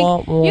I'm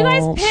like, you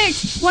guys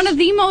picked one of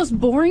the most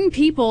boring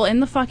people in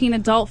the fucking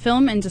adult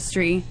film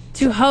industry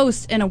to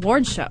host an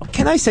award show.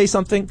 Can I say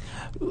something?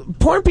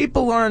 Porn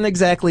people aren't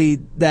exactly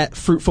that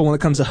fruitful when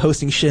it comes to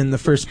hosting shit in the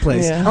first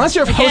place. Yeah. Unless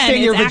you're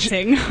hosting your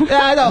acting. Yeah,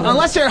 I know.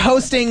 Unless you're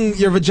hosting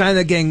your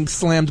vagina getting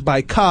slammed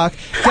by cock,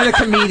 get a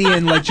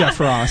comedian like Jeff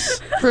Ross.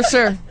 For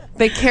sure.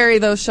 They carry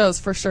those shows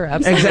for sure.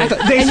 Absolutely.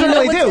 Exactly. They and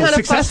certainly you know do, what's kind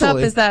of fucked up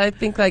successfully. is that I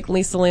think like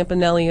Lisa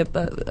Lampanelli at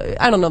the,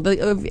 I don't know,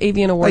 the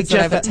Avian Awards Like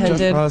that I've Jeff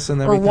attended Ross and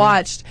or everything.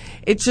 watched,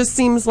 it just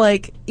seems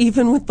like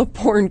even with the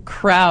porn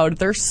crowd,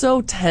 they're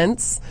so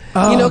tense.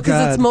 Oh, you know, because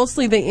God. it's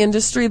mostly the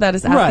industry that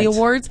is at Right. the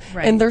awards,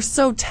 Right. and they're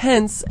so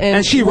tense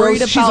and And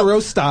worried she's about a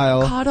roast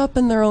style. caught up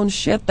in their own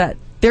shit that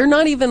they're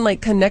not even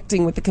like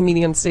connecting with the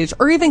comedian stage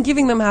or even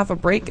giving them half a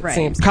break. It Right.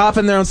 seems.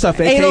 Copping their own stuff,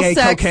 Anal a.k.a.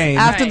 sex cocaine.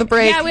 after the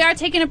break. Yeah, we are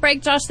taking a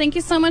break. Josh, thank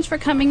you so much for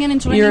coming in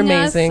and joining You're us.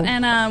 amazing.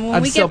 And when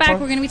I'm we so get back,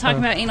 pumped. we're going to be talking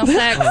about anal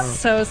sex,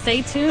 so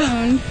stay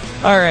tuned.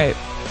 All right.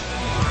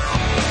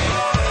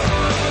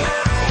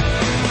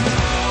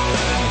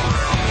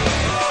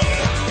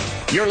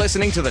 You're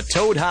listening to the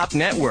Toad Hop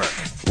Network,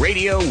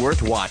 radio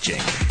worth watching.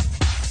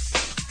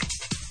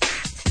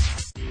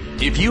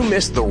 If you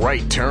missed the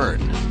right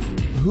turn,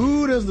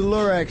 Who does the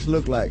Lorax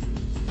look like?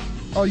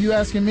 Oh, you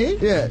asking me?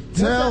 Yeah,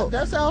 tell.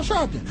 That's Al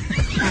Sharpton.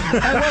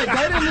 Hey, wait,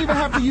 they didn't even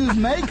have to use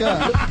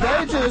makeup.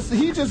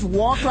 He just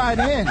walked right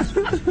in.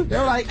 They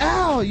were like,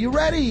 Al, you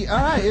ready? All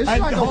right, it's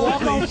like a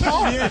walk-on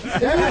part.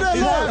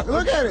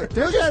 Look at it.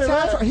 Look at it.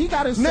 Right? He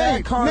got his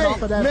sad card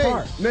off of that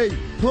part. Nate,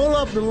 pull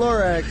up the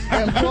Lorax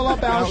And pull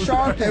up Al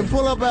Sharpton. and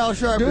pull up Al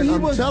Sharpton. Dude, he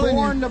I'm was telling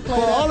born you, to play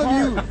for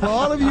that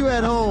all of you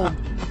at home,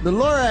 the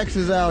Lorax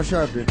is Al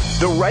Sharpton.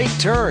 The Right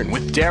Turn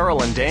with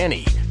Daryl and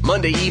Danny.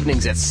 Monday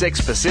evenings at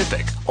 6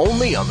 Pacific,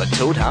 only on the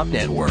Toad Hop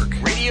Network.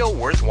 Radio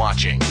worth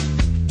watching.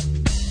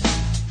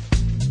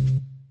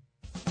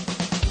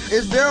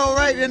 It's Daryl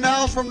Wright in the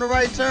house from The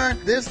Right Turn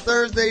this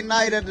Thursday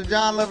night at the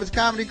John Lovitz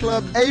Comedy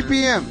Club, 8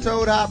 p.m.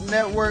 Toad Hop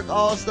Network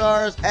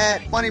All-Stars at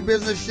Funny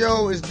Business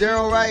Show. It's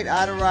Daryl Wright,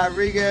 Ida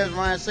Rodriguez,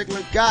 Ryan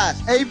Sickler.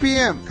 Guys, 8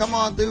 p.m. Come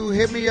on through.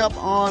 Hit me up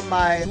on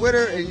my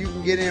Twitter and you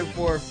can get in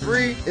for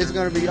free. It's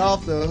going to be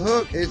off the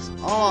hook. It's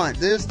on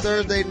this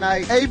Thursday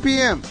night, 8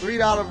 p.m.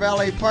 $3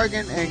 valet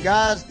parking. And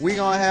guys, we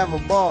going to have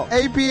a ball.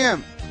 8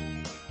 p.m.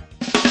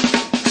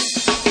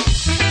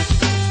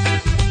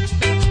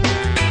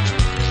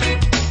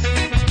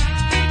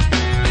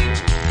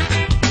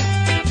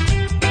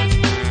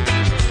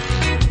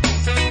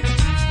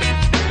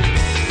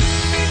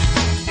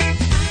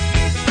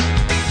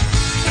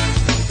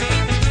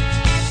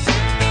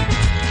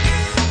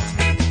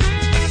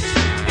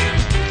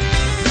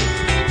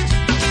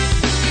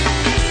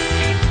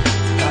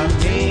 I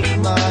make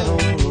my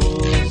own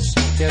rules.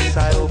 Yes,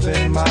 I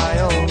open my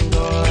own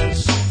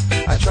doors.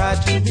 I try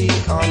to be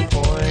on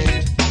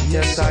point.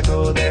 Yes, I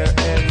go there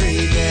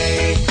every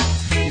day.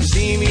 You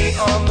see me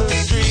on the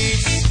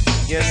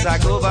streets. Yes, I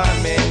go by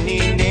many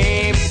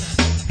names.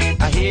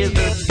 I hear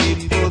the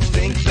people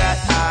think that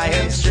I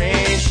am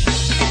strange.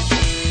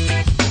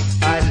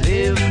 I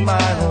live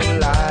my whole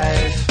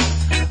life.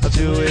 I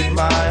do it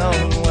my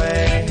own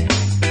way.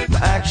 My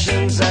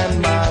actions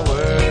and my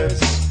words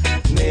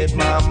made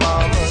my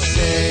mama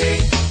say,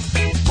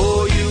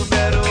 oh, you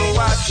better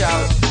watch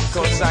out,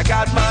 'cause I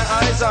got my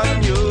eyes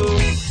on you.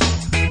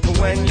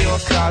 When you're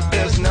caught,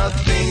 there's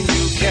nothing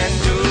you can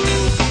do.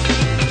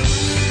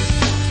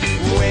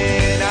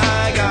 When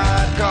I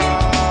got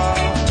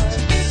caught,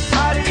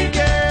 I didn't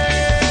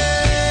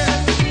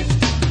care.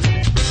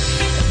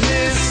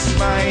 This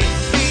might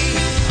be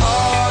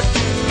hard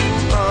to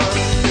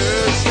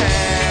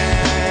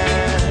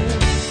understand,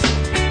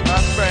 my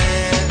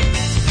friend.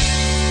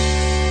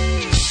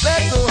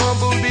 Let the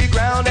humble be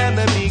ground and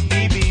the meek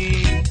be beat.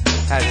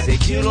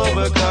 kill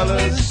over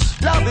colors.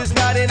 Love is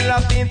not in La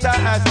Pinta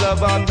as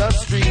love on the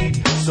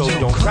street. So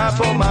don't cry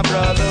for my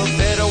brother,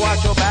 better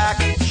watch your back.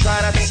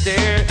 Try not to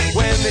stare.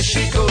 When the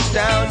shit goes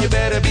down, you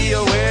better be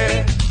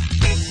aware.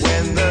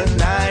 When the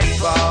night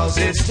falls,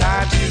 it's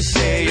time to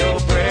say your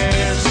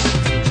prayers.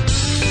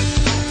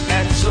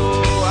 And so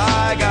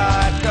I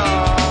got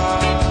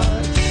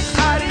caught.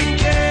 I didn't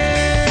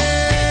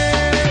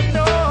care,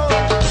 no.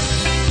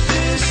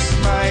 This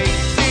might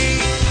be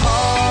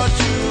hard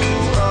to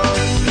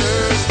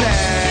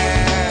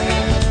understand,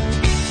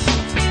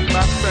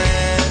 my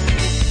friend.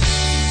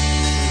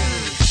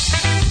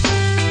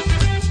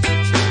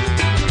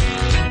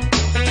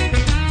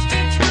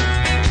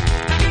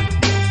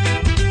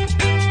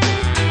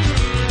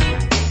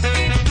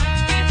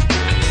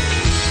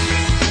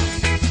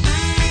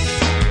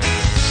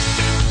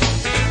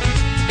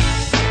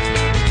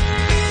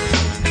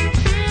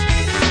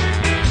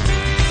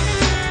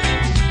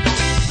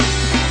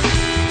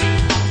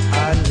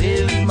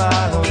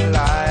 My own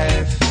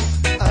life,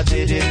 I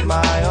did it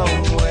my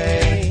own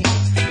way.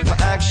 My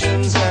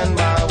actions and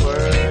my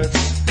words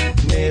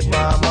made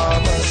my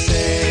mama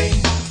say,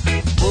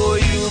 boy,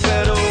 you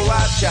better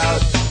watch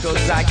out,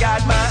 'cause I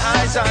got my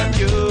eyes on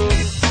you.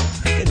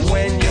 And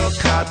when you're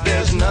caught,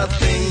 there's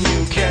nothing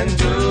you can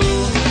do.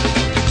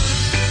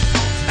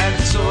 And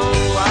so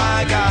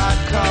I got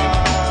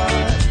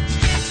caught.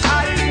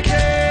 I didn't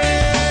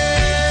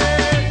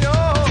care,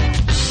 no.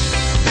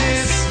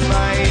 This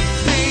might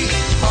be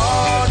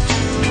hard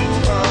to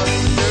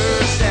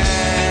understand,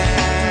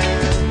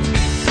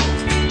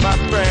 my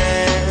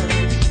friend.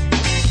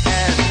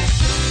 And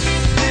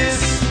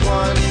this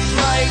one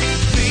might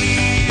be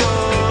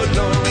your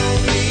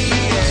lonely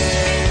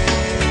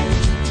end,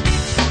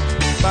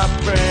 my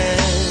friend.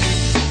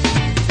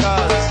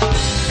 'Cause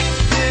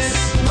this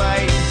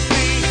might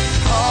be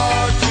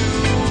hard to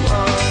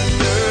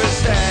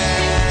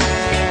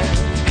understand,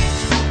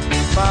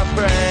 my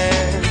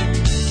friend.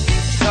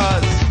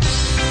 'Cause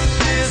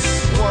this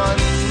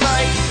one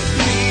might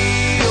be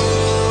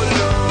your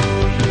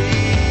lonely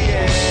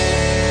end.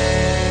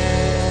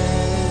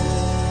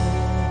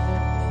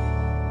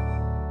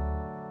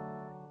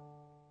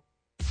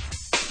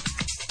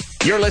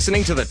 You're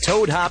listening to the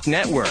Toad Hop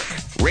Network,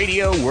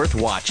 radio worth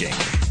watching.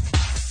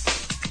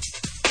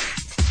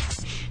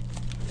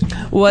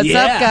 What's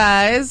up,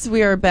 guys?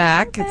 We are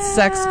back. It's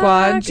Sex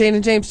Squad. Jane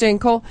and James, Jane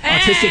Cole.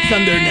 Autistic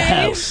Thunder in the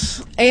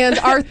house. And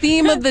our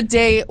theme of the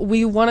day,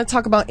 we want to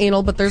talk about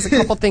anal, but there's a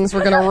couple things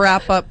we're going to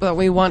wrap up that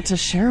we want to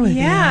share with you.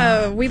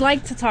 Yeah, we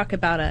like to talk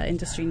about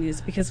industry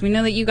news because we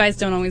know that you guys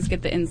don't always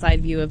get the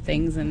inside view of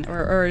things and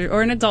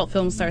or an adult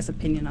film star's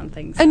opinion on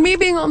things. And me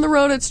being on the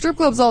road at strip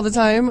clubs all the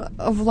time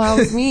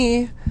allows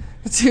me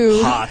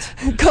to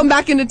come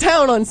back into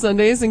town on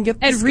Sundays and get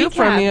the scoop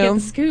from you. Get the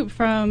scoop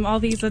from all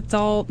these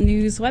adult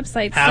news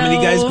websites. How many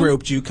guys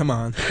groped you? Come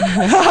on.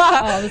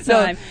 All the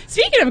time.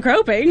 Speaking of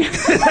groping.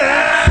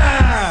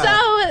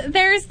 So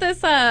there's this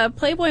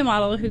Playboy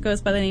model who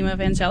goes by the name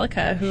of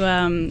Angelica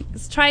who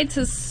tried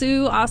to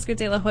sue Oscar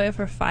De La Hoya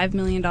for $5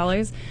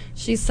 million.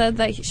 She said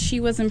that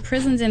she was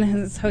imprisoned in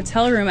his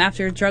hotel room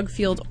after a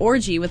drug-fueled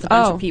orgy with a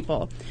bunch of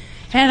people.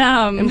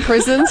 And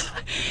imprisoned?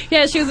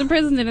 Yeah, she was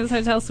imprisoned in his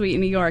hotel suite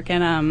in New York,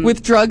 and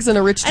with drugs and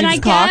a rich dude's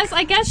cock.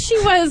 I guess she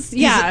was,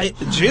 yeah, He's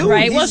a Jew?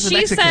 right. He's Well, a she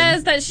Mexican.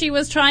 says that she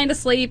was trying to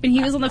sleep, and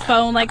he was on the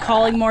phone like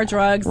calling more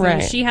drugs, and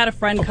Right. she had a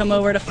friend come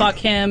over to fuck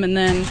him, and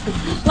then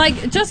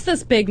like just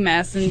this big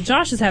mess. And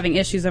Josh is having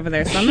issues over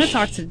there, so I'm going to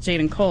talk to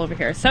Jaden Cole over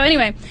here. So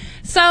anyway,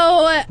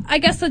 I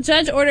guess the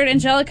judge ordered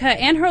Angelica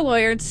and her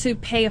lawyer to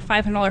pay a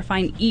 $500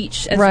 fine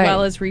each, as Right.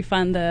 well as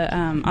refund the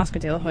Oscar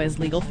De La Hoya's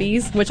legal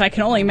fees, which I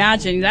can only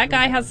imagine that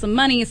guy has some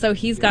money. So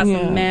he's got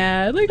some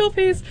mad legal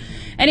fees.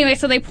 Anyway,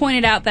 so they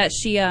pointed out that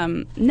she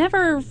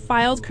never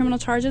filed criminal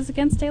charges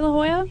against De La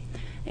Hoya.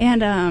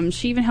 And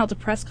she even held a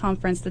press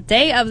conference the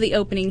day of the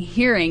opening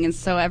hearing. And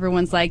so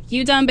everyone's like,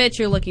 you dumb bitch,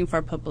 you're looking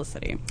for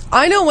publicity.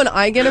 I know when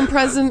I get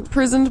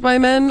imprisoned by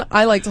men,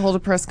 I like to hold a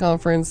press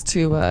conference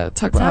to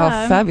talk about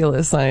how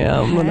fabulous I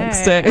am the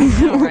next day.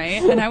 I know,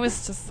 right? And I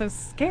was just so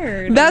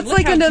scared. That's Look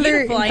like how another.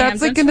 beautiful I am.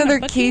 That's like Don't you wanna another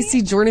book Casey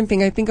me? Jordan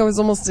thing. I think I was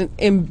almost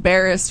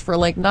embarrassed for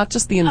like not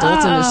just the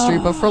adult industry,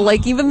 but for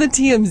like even the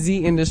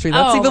TMZ industry.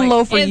 That's even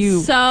low for you.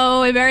 It's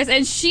so embarrassing.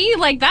 And she,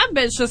 like, that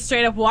bitch just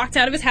straight up walked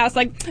out of his house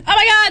like, oh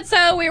my God,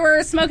 so we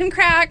were smoking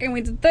crack and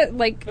we did that.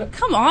 Like,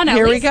 come on.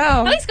 Here we least, go.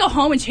 At least go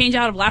home and change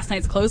out of last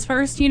night's clothes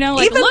first, you know?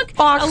 Like, Even look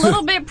Fox- a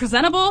little bit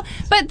presentable.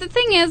 But the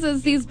thing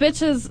is these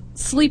bitches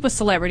sleep with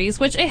celebrities,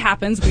 which it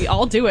happens. We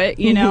all do it,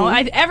 you know?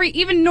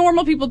 Even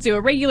normal people do it,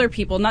 regular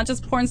people, not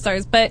just porn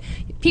stars, but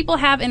people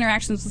have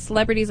interactions with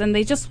celebrities and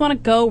they just want to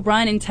go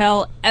run and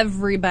tell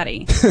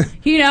everybody,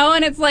 you know?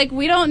 And it's like,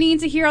 we don't need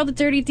to hear all the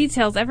dirty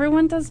details.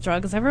 Everyone does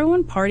drugs.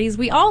 Everyone parties.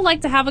 We all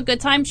like to have a good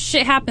time.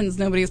 Shit happens.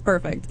 Nobody's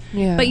perfect.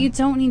 Yeah. But you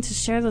don't need to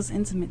share those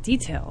intimate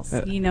details,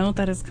 you know?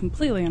 That is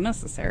completely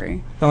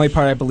unnecessary. The only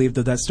part I believed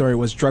of that story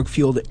was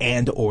drug-fueled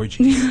and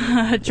orgy.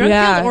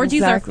 Drug-fueled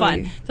orgies are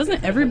fun.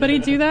 Doesn't everybody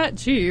do that? that?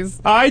 Jeez.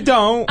 I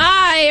don't.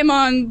 I am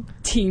on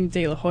Team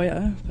De La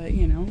Hoya, but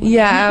you know.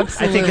 Yeah,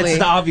 absolutely. I think it's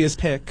the obvious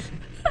pick.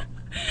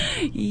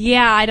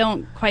 Yeah, I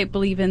don't quite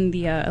believe in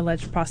the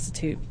alleged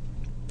prostitute.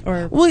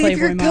 Or well, if Playboy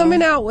you're model.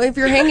 coming out, if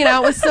you're hanging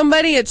out with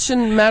somebody, it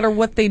shouldn't matter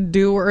what they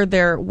do or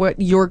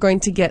what you're going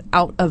to get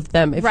out of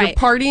them. If Right. you're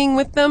partying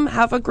with them,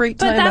 have a great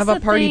But time, that's have a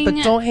the party, thing.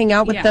 but don't hang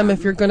out with Yeah. them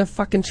if you're going to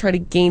fucking try to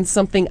gain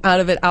something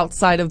out of it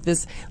outside of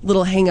this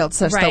little hangout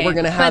sesh that we're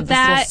going to have. But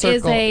that this little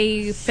circle.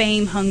 is a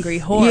fame-hungry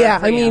whore. Yeah,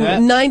 for I mean, you.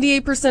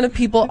 98% of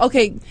people.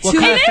 Okay, What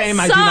kind of And fame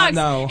it I sucks. do not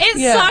know. It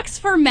Yeah. sucks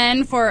for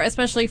men,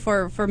 especially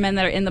for men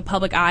that are in the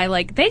public eye.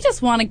 Like, they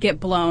just want to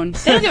get blown.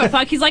 They don't give a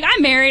fuck. He's like,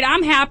 I'm married.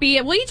 I'm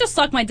happy. Will you just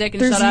suck my dick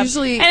and There's shut up?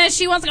 usually- And then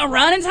she wants to go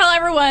run and tell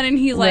everyone, and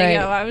he's like, Right.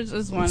 yo, I was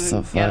just wanting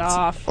so to get fucked.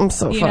 off. I'm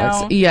so you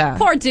fucked. know? Yeah.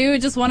 Poor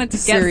dude just wanted to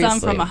get some Seriously.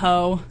 from a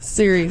hoe.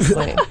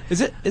 seriously. Is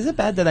it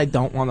bad that I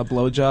don't want a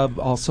blowjob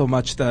all so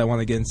much that I want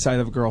to get inside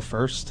of a girl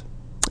first?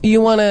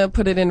 You want to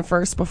put it in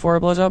first before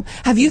a blowjob?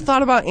 Have you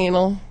thought about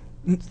anal?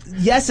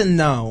 Yes and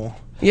no.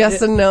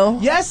 Yes and no.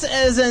 Yes,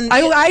 as in. I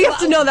have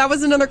to know. That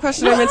was another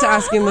question I meant to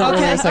ask you in the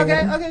earlier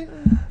second. Okay.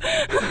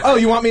 Oh,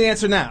 you want me to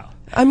answer now?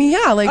 I mean,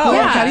 yeah, like, Oh, yeah.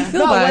 yeah. How do you feel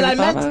No, about it? what I Have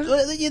you thought meant,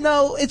 about it? you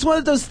know, it's one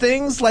of those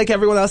things like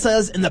everyone else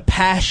says in the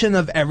passion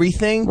of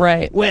everything.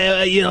 Right.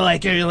 Where, you know,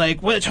 like, you're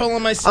like, which hole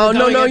am I Oh,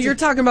 no, going into? you're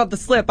talking about the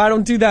slip. I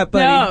don't do that,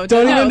 buddy. No,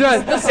 don't no, even do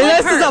it. the And slip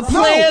this is a hurts.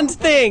 planned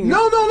thing.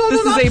 No,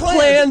 This not is a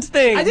planned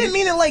thing. I didn't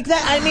mean it like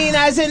that. I mean,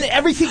 as in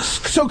everything's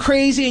so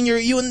crazy and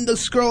you and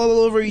this girl all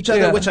over each other,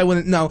 Yeah. which I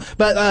wouldn't know.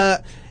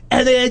 But,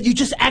 and then you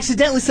just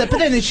accidentally slip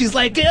it in and she's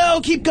like,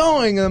 oh, keep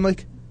going. And I'm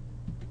like,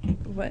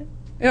 What?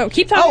 Oh,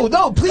 keep talking. oh,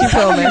 no, please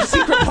tell me your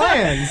secret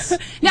plans.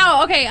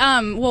 No, okay.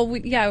 Well,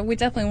 we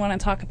definitely want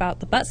to talk about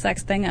the butt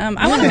sex thing.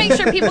 I want to make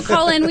sure people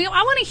call in.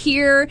 I want to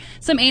hear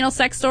some anal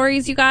sex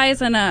stories, you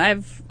guys. And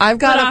I've got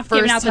put a off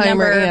giving out first the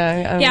timer. number.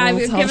 Yeah, I've I'll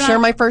given share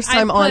off- my first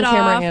time I've on put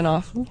camera off- and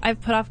off.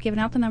 I've put off giving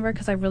out the number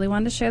because I really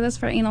wanted to share this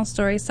for anal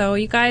stories. So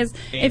you guys,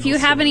 if you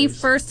have any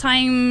first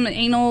time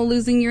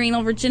losing your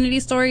anal virginity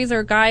stories,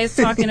 or guys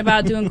talking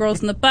about doing girls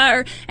in the butt,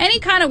 or any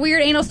kind of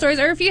weird anal stories,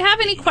 or if you have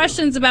any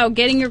questions about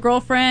getting your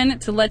girlfriend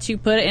to let you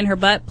put it in her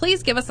butt,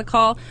 please give us a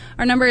call.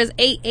 Our number is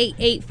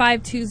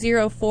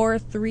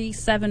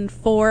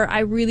 888-520-4374. I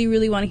really,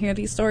 really want to hear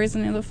these stories,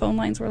 and the phone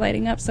lines were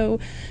lighting up. So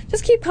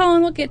just keep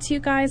calling. We'll get to you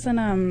guys.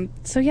 And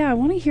so yeah, I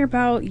want to hear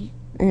about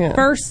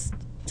first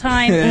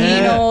time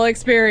anal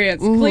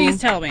experience. Please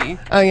tell me.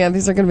 Oh, yeah,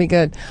 these are going to be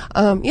good.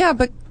 Yeah,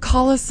 but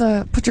call us,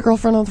 put your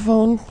girlfriend on the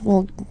phone.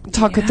 We'll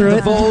talk her through it.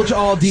 Divulge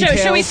all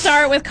details. Should we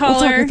start with We'll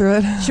caller? talk her through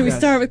it. Should we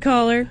start with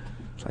caller?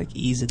 Like,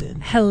 ease it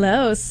in.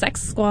 Hello,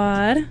 Sex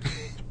Squad.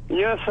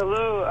 Yes,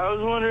 hello. I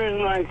was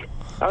wondering,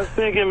 I was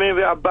thinking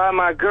maybe I'll buy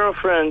my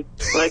girlfriend,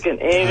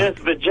 an anus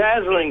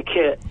vajazzling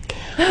kit.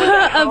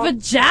 A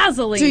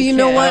vajazzling. Do you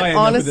know kit. what? I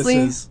know who this Honestly,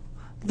 is.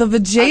 the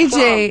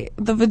vajazzling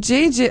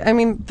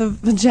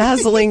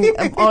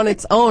on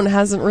its own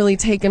hasn't really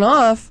taken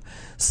off.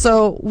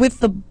 So with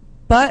the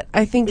butt,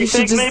 I think you You should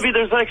think just. maybe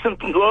there's some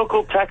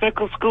local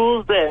technical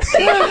schools that...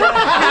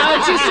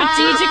 How to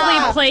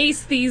strategically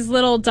place these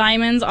little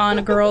diamonds on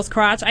a girl's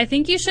crotch. I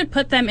think you should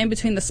put them in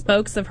between the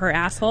spokes of her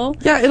asshole.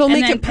 Yeah, it'll and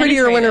make then it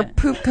prettier when her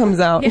penetrate poop comes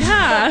out. it.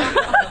 Yeah.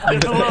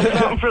 There's a little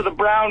something for the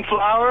brown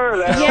flour.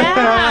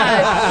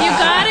 Yeah. You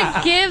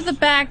gotta give the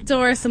back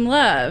door some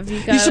love. You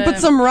You should put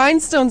some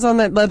rhinestones on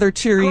that leather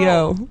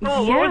Cheerio. Oh, what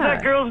was Yeah.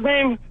 that girl's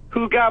name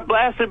who got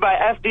blasted by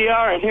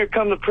FDR and Here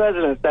Come the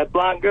Presidents? That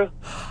blonde girl?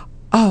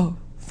 Oh,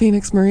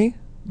 Phoenix Marie?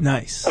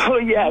 Nice. Oh,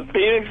 yeah,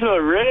 Phoenix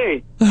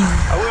Marie.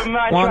 I wouldn't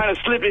mind trying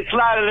to slippy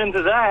slide it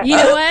into that. You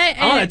know what?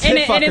 I wanna And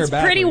tit fuck her it's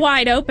badly. pretty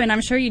wide open.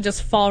 I'm sure you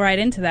just fall right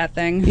into that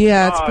thing.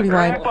 Yeah, it's pretty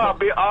wide. Grandpa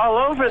be all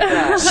over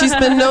that. She's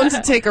been known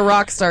to take a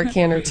rock star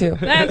can or two.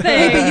 That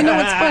Hey, but thing. you know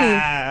what's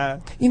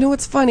funny? You know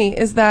what's funny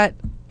is that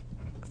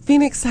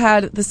Phoenix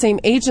had the same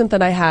agent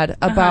that I had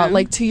about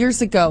 2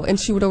 years ago, and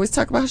she would always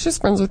talk about how she's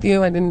friends with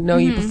you. I didn't know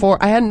you before.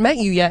 I hadn't met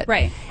you yet.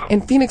 Right.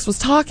 And Phoenix was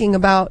talking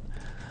about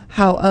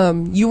how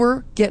you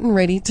were getting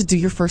ready to do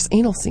your first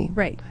anal scene.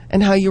 Right.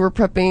 And how you were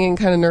prepping and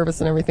kind of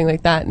nervous and everything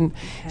like that. And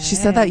she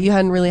said that you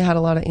hadn't really had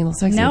a lot of anal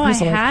sex in No, your I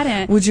personal life.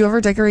 hadn't. Would you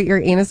ever decorate your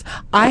anus?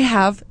 I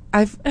have.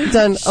 I've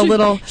done a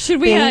little.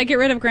 Should we thing. get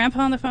rid of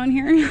Grandpa on the phone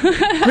here?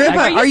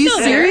 Grandpa, are you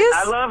still serious?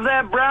 I love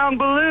that brown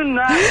balloon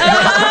night.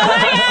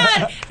 Oh my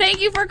God!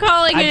 Thank you for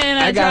calling in and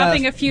I got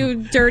dropping a few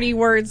dirty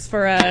words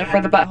for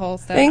the butthole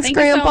stuff. Thanks, Thank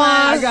Grandpa. You so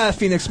much. I got a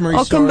Phoenix Marie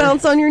I'll story. come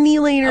bounce on your knee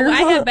later.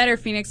 I have better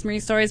Phoenix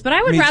Marie stories, but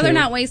I would Me rather too.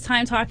 not waste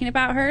time talking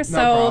about her. So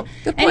problem.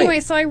 Good point.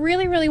 anyway, so I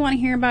really, really want to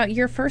hear about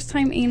your first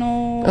time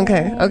anal.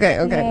 Okay.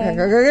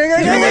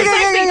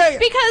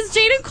 Because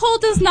Jaden Cole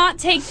does not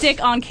take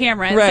dick on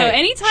camera. And Right. So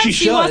anytime She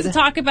she wants to should.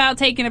 talk about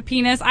taking a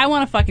penis, I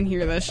want to fucking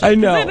hear this shit. I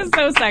know. 'Cause it is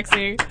so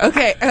sexy.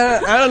 Okay,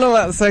 I don't know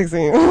about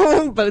sexy,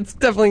 but it's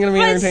definitely going to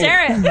be Let's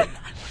entertaining. share it.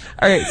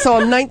 All right, so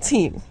I'm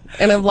 19,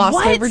 and I've lost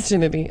my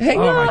virginity. Hang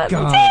on. My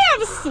God.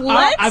 Damn,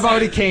 slut. I've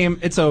already came.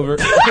 It's over.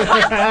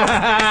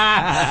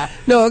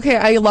 No, okay,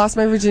 I lost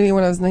my virginity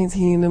when I was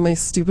 19, and my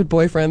stupid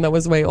boyfriend that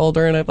was way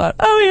older, and I thought,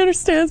 oh, he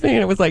understands me,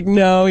 and it was like,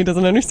 no, he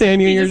doesn't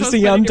understand you. You're just a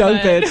young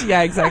dunk bitch.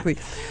 Yeah, exactly.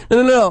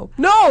 No,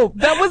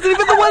 that wasn't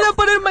even the one that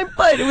put it in my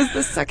butt. It was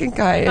the second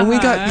guy, and we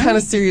got kind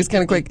of serious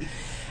kind of quick.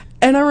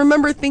 And I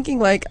remember thinking,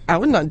 like, I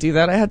would not do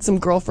that. I had some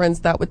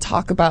girlfriends that would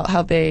talk about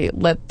how they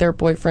let their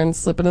boyfriend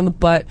slip it in the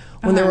butt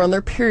when they were on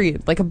their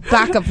period, like a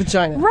backup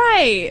vagina.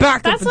 Right.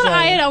 Backup That's vagina. what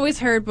I had always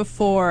heard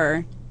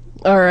before.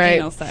 All right.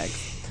 Anal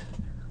sex.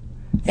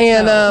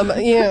 And,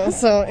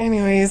 so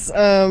anyways,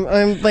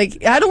 I'm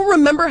like, I don't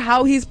remember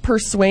how he's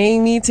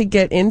persuading me to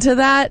get into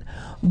that,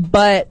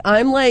 but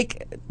I'm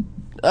like,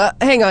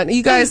 hang on,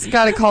 you guys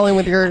got to call in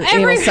with your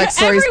anal sex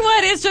stories.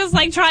 Everyone is just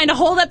like trying to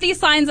hold up these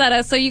signs at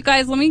us. So you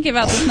guys, let me give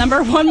out this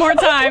number one more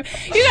time.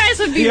 You guys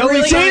would be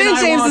really. Jaden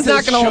James is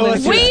not going to hold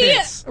it.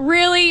 We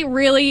really,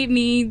 really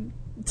need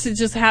to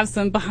just have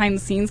some behind the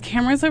scenes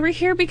cameras over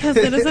here because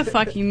it is a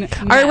fucking mess.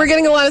 All right, we're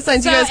getting a lot of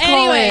signs. You guys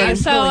call in.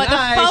 So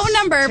the phone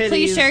number,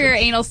 please share your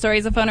anal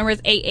stories. The phone number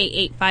is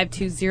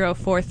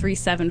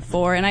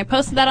 888-520-4374. And I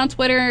posted that on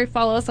Twitter.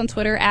 Follow us on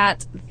Twitter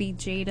at the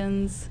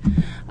Jadens.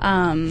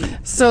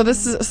 So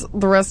this is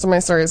the rest of my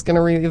story is going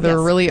to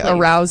either really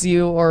arouse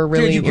you or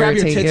really Dude, you grab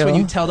your irritate tits you. when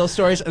you tell those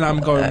stories, and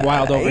I'm going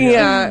wild over here.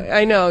 Yeah,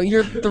 I know.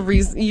 You're the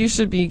reason. You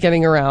should be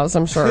getting aroused,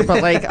 I'm sure.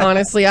 But like,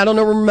 honestly, I don't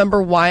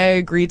remember why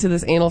I agreed to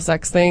this anal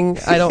sex thing.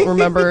 I don't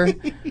remember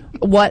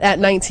what at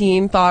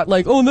 19 thought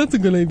like, oh, that's a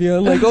good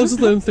idea. Like, I'll just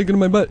let him stick it in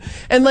my butt.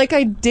 And like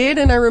I did,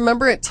 and I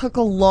remember it took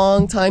a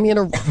long time. He had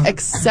an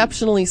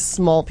exceptionally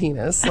small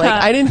penis. Like,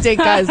 I didn't date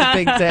guys with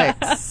big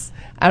dicks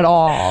at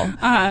all.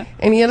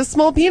 And he had a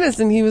small penis,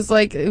 and he was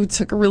like, it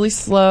took a really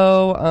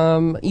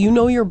slow, you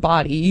know your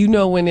body. You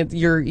know when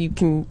you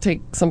can take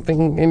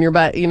something in your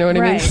butt, you know what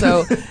I mean?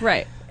 So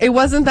right. It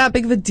wasn't that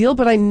big of a deal,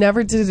 but I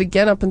never did it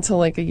again up until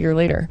like a year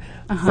later.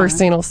 First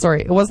anal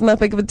story. It wasn't that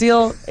big of a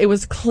deal. It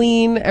was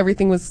clean.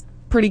 Everything was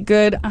pretty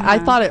good. I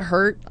thought it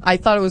hurt. I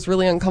thought it was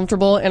really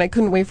uncomfortable, and I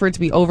couldn't wait for it to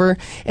be over.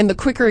 And the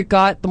quicker it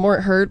got, the more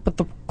it hurt, but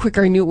the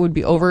quicker I knew it would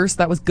be over, so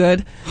that was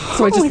good.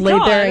 So I just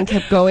laid there and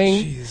kept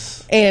going. Jeez.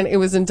 And it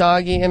was in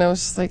doggy, and I was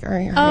just like, all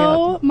right, hurry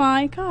up.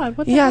 My God,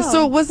 what the hell?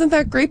 So it wasn't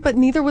that great, but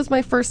neither was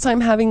my first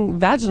time having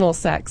vaginal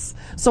sex.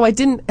 So I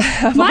didn't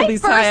have all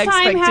these high expectations.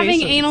 My first time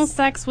having anal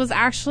sex was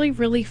actually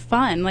really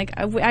fun. Like,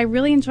 I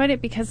really enjoyed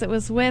it because it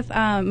was with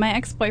my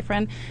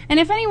ex-boyfriend. And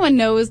if anyone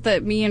knows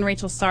that me and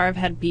Rachel Starr have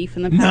had beef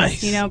in the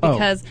past, you know,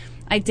 because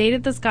I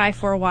dated this guy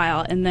for a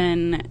while, and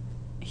then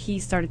he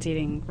started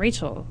dating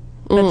Rachel.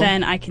 But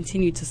then I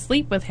continued to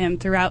sleep with him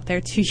throughout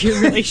their 2-year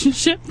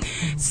relationship.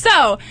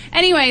 So,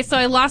 anyway,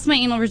 I lost my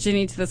anal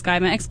virginity to this guy,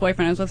 my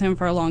ex-boyfriend. I was with him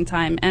for a long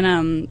time.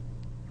 And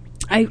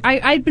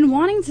I'd been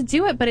wanting to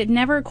do it, but it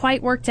never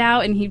quite worked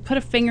out. And he'd put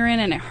a finger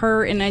in, and it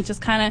hurt. And I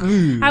just kind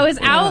of... I was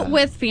out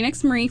with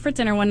Phoenix Marie for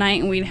dinner one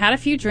night, and we'd had a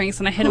few drinks,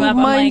 and I hit him up.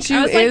 Mind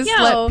you,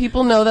 let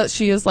people know that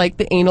she is like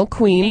the anal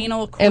queen.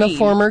 And a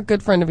former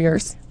good friend of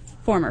yours.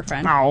 Former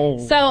friend.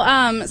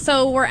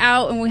 So we're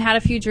out and we had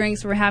a few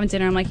drinks. We're having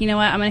dinner. I'm like, you know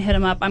what? I'm going to hit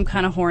him up. I'm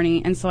kind of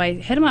horny. And so I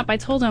hit him up. I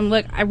told him,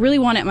 look, I really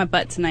want it in my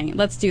butt tonight.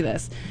 Let's do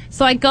this.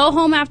 So I go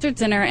home after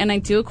dinner and I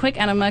do a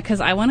quick enema because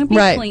I want to be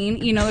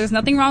clean. You know, there's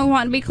nothing wrong with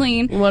wanting to be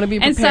clean. You want to be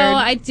prepared. And so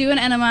I do an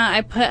enema.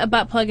 I put a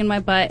butt plug in my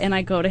butt and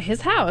I go to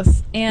his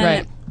house.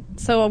 And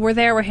so we're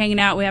there, we're hanging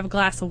out, we have a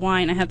glass of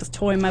wine, I have this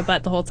toy in my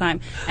butt the whole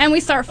time. And we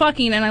start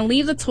fucking, and I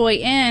leave the toy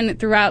in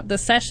throughout the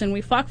session.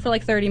 We fuck for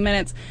like 30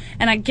 minutes,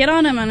 and I get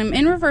on him, and I'm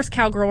in reverse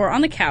cowgirl, we're on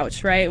the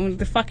couch, right, when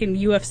the fucking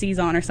UFC's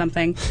on or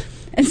something.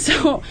 And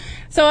so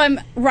I'm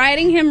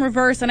riding him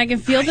reverse, and I can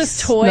feel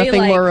this toy.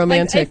 Nothing more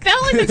romantic. It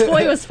felt like the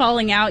toy was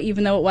falling out,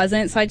 even though it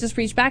wasn't. So I just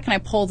reached back and I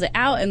pulled it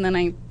out, and then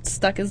I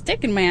stuck his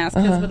dick in my ass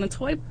because when the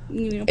toy, pull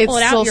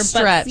it out, your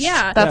butt.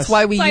 Yeah, that's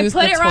why we use the toy. So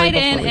I put it right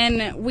in,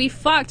 and we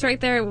fucked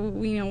right there.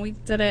 We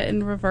did it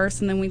in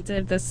reverse, and then we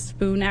did this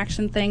spoon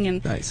action thing,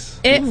 and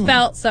it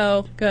felt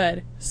so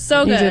good.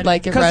 So good. You did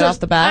like it right off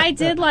the bat? I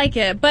did like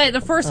it, but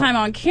the first time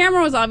on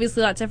camera was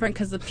obviously a lot different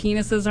because the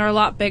penises are a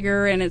lot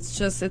bigger and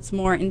it's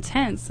more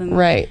intense. And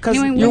because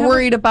you're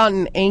worried about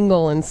an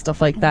angle and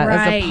stuff like that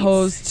as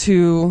opposed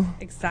to...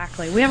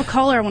 Exactly. We have a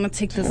caller. I want to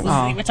take this. We're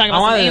talking about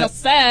some anal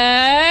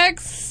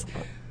sex.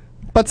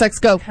 Butt sex,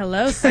 go.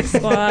 Hello, Sex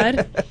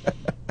Squad.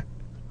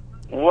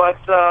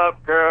 What's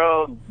up,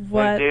 girls?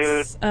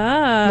 What's up?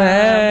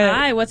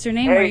 Hi, what's your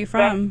name? Where are you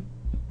from?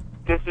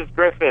 This is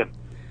Griffin.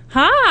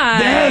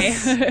 Hi.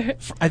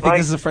 Yes. I think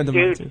this is a friend of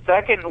mine, too.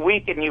 Second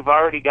week and you've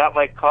already got,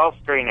 call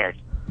screeners.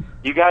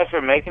 You guys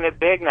are making it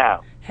big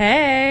now.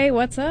 Hey,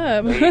 what's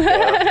up?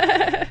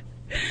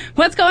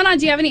 What's going on?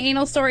 Do you have any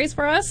anal stories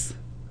for us?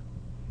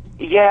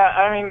 Yeah,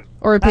 I mean...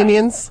 Or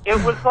opinions?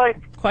 It was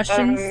like...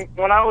 Questions?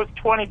 When I was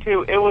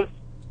 22, it was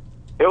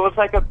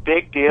like a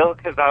big deal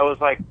because I was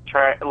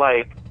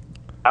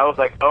I was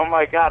like, oh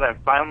my God, I'm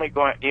finally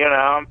going,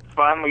 I'm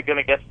finally going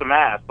to get some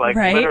ass.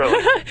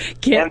 Literally.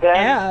 Get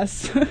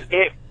ass.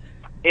 it,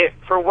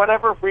 for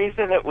whatever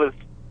reason, it was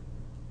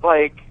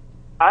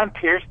I'm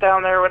pierced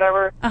down there or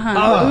whatever.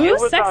 It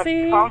was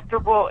sexy.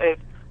 uncomfortable. It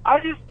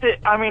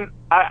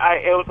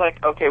was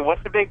like, okay,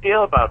 what's the big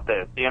deal about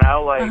this? You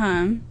know, like,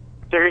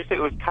 seriously,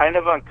 it was kind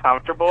of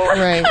uncomfortable.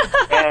 Right.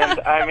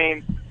 And, I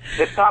mean,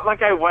 it's not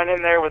like I went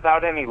in there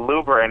without any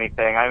lube or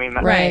anything. I mean,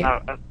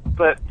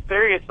 but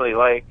seriously,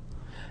 like,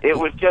 it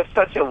was just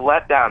such a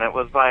letdown. It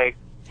was like...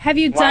 Have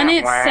you done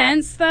it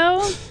since,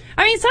 though?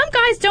 I mean, some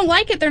guys don't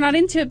like it. They're not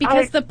into it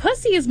because the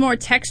pussy is more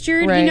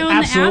textured, you know,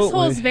 and the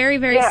asshole is very,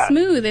 very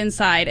smooth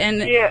inside.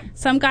 And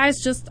some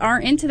guys just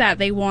aren't into that.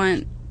 They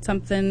want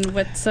something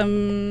with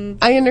some...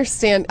 I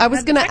understand. I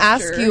was going to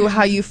ask you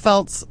how you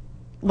felt.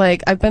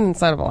 Like, I've been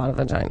inside of a lot of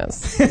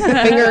vaginas.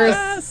 Fingers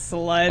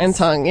and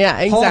tongue. Yeah,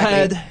 exactly. Whole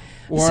head.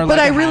 But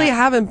I really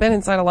haven't been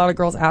inside a lot of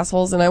girls'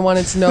 assholes, and I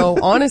wanted to know,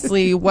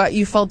 honestly, what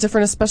you felt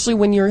different, especially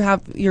when you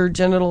have your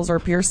genitals are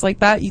pierced like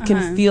that. You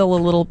can feel a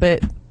little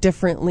bit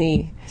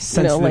differently,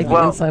 you know, like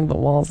inside the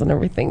walls and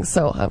everything.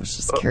 So I was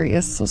just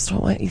curious as to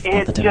what you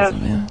thought the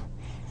difference was.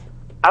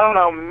 I don't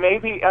know,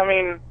 maybe, I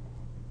mean,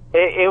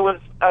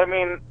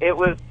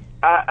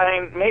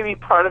 maybe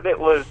part of it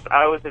was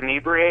I was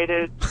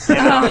inebriated. You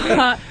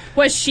know?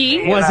 Was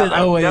she? Was it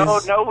always?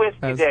 No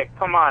whiskey dick.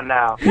 Come on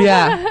now.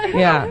 Yeah.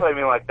 Don't play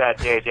me like that,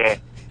 JJ.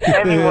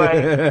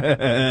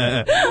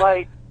 Anyway,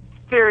 like,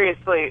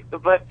 seriously,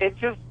 but it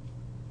just,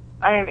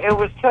 I mean, it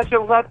was such a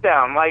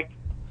letdown. Like,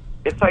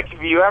 it's like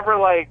if you ever,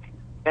 like,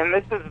 and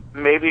this is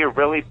maybe a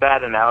really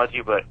bad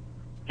analogy, but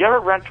you ever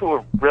run to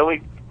a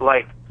really,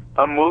 like,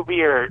 a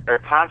movie or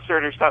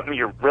concert or something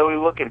you're really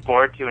looking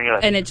forward to, and you're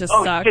like, and it just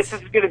sucks. This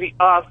is going to be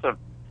awesome,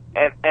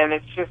 and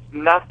it's just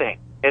nothing.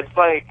 It's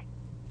like,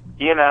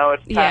 you know,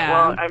 it's not,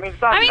 well, I mean,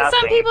 it's not nothing.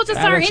 Some people just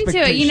aren't into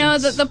it. You know,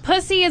 the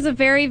pussy is a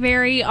very,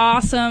 very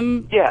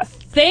awesome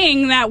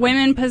thing that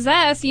women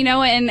possess, you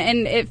know, and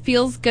it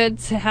feels good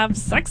to have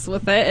sex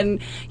with it. And,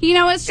 you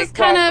know, it's just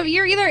kind of,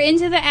 you're either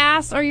into the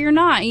ass or you're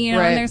not, you know,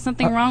 and there's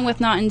something wrong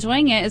with not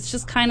enjoying it. It's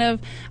just kind of,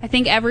 I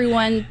think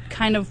everyone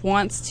kind of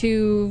wants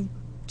to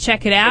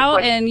check it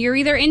out, and you're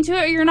either into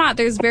it or you're not.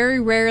 There's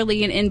very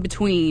rarely an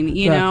in-between,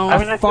 you know? I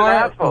mean, it's an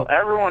asshole.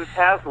 Everyone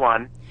has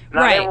one.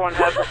 Not everyone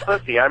has a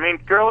pussy. I mean,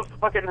 girls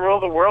fucking rule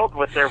the world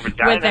with their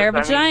vaginas. With their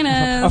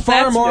vaginas. A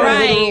far more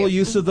literal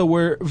use of the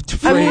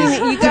phrase. I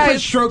mean, different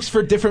strokes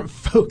for different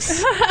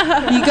folks.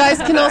 You guys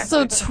can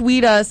also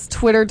tweet us,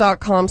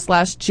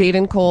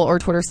 twitter.com/JadenCole or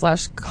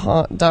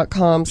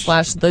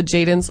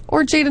twitter.com/thejadens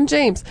or Jaden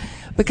James.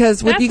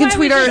 Because you can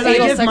tweet our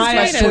anal sex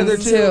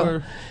questions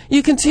too.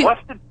 You can tweet...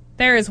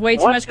 There is way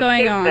too much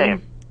going on.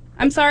 Name?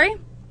 I'm sorry?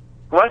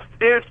 What's the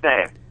dude's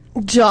name?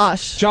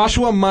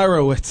 Joshua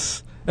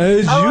Meyerowitz.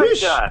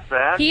 Josh,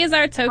 man. He is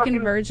our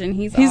token virgin.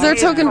 He's our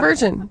token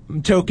virgin.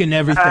 I'm token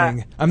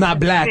everything. I'm not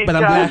black, but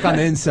I'm black on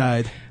the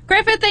inside.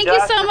 Griffith, thank you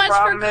so much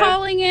for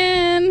calling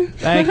in.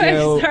 Thank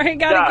you. Sorry,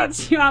 gotta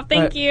get you off.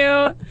 Thank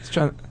you.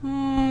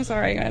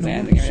 Sorry, guys. I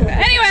had to get rid of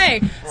that.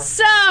 Anyway,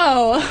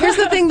 so here's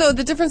the thing, though.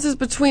 The difference is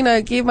between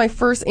I gave my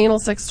first anal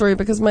sex story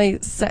because my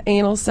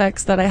anal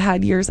sex that I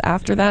had years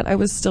after that, I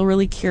was still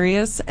really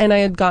curious, and I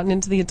had gotten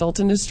into the adult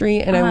industry,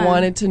 and I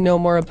wanted to know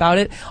more about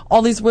it.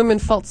 All these women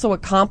felt so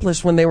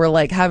accomplished when they were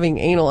like having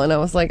anal, and I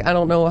was like, I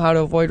don't know how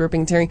to avoid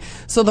ripping and tearing.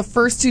 So the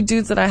first two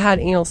dudes that I had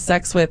anal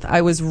sex with,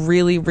 I was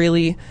really,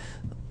 really,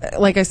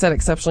 like I said,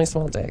 exceptionally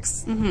small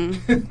dicks.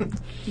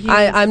 Mm-hmm.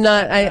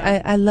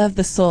 I love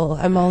the soul.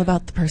 I'm all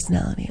about the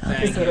personality.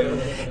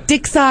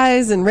 Dick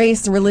size and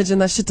race and religion,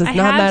 that shit does not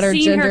matter. I have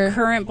seen gender. her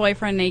current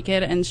boyfriend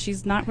naked, and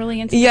she's not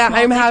really into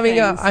I'm having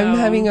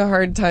a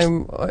hard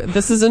time.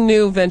 This is a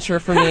new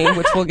venture for me,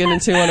 which we'll get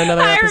into on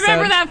another episode. I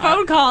remember that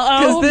phone call.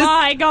 Oh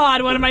my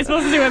God, what am I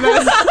supposed to do with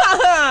this?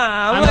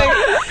 I'm like,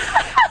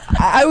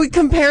 I would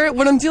compare it.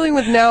 What I'm dealing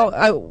with now,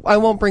 I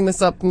won't bring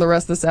this up in the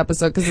rest of this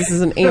episode because this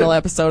is an anal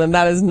episode, and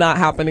that is not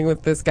happening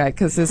with this guy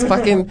because his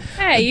fucking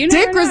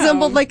dick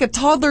resembled like a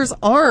toddler's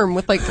arm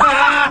with like.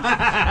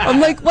 I'm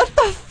like, what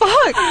the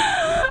fuck?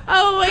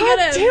 Oh my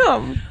goodness!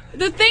 Damn.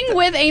 The thing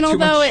with anal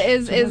though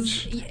is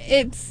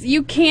it's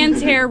you can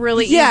tear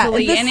really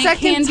easily, and it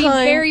can be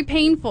very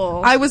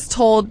painful. I was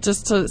told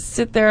just to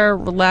sit there,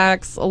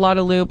 relax, a lot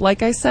of lube.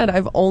 Like I said,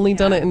 I've only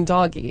done it in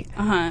doggy.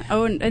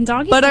 Oh, and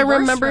doggy. But I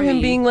remember him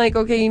being like,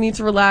 "Okay, you need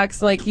to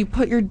relax. Like you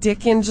put your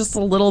dick in just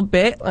a little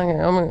bit. I'm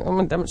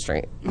gonna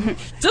demonstrate.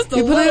 Just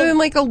you put it in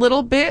like a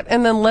little bit,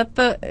 and then let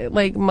the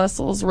like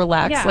muscles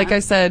relax. Yeah. Like I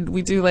said,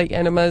 we do like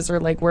enemas or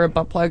like wear a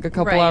butt plug a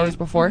couple hours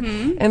before,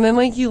 and then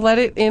like you let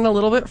it in a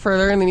little bit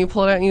further, and then you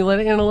pull it out and you let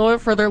it in a little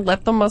bit further,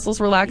 let the muscles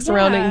relax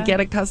around it and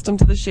get accustomed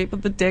to the shape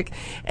of the dick,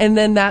 and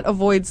then that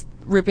avoids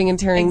ripping and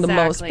tearing the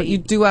most, but you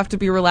do have to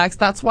be relaxed.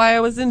 That's why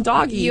I was in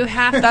doggy. You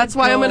have That's to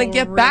why I'm going to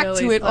get back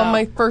to it on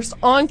my first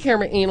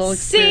on-camera anal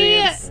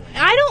experience.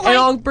 I don't like... And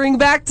I'll bring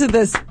back to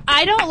this.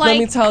 I don't like... Let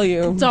me tell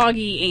you.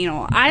 Doggy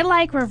anal. I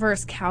like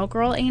reverse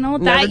cowgirl anal.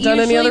 Never that done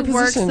usually any other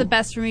works position. the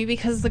best for me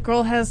because the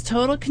girl has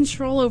total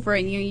control over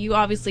it. And you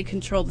obviously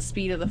control the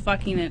speed of the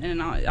fucking and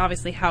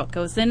obviously how it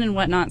goes in and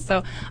whatnot.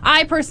 So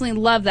I personally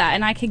love that,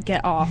 and I could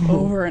get off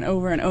over and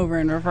over and over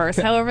in reverse.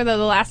 However, though,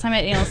 the last time I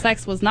had anal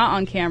sex was not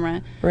on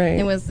camera. Right.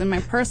 it was in my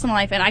personal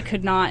life, and I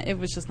could not. It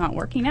was just not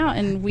working out,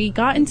 and we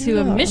got into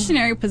a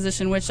missionary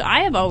position, which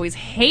I have always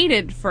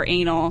hated for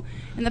anal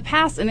in the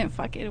past, and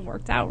it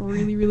worked out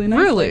really, really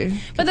nicely. Really?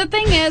 But the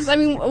thing is, I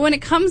mean, when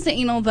it comes to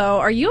anal, though,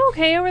 are you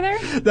okay over there?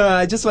 No,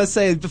 I just want to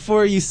say,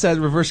 before you said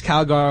reverse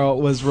cowgirl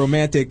was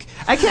romantic,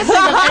 I can't think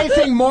of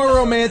anything more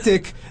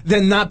romantic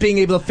than not being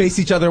able to face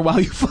each other while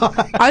you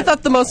fight. I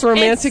thought the most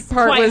romantic It's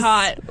part quite was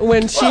hot.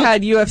 when she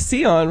had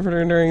UFC on for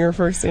her during her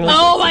first scene.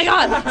 Oh my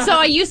god! So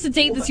I used to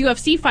date this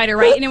UFC fighter,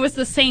 right? And it was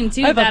the same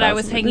dude that I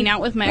was hanging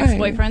out with, my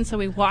ex-boyfriend. So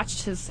we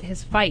watched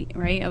his fight,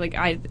 right? Like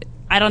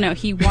I don't know.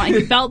 He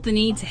felt the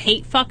need to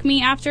hate fuck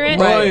me after it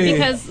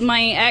because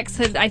my ex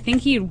I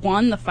think he had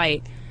won the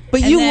fight.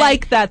 But you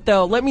like that,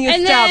 though. Let me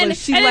establish.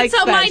 She likes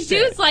that. And so my shit.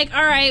 dude's like,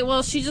 all right,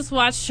 well, she just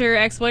watched her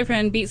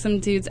ex-boyfriend beat some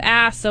dude's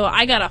ass, so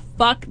I gotta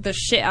fuck the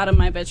shit out of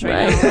my bitch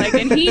right now. Like,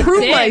 and he Prove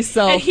did.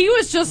 myself. And he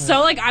was just so,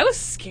 like, I was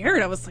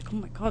scared. I was like, oh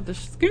my god,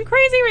 this is getting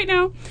crazy right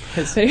now.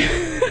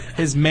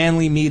 His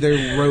manly meter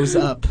rose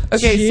up.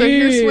 Okay, so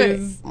here's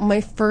what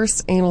my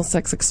first anal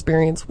sex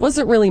experience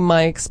wasn't really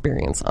my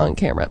experience on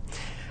camera.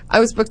 I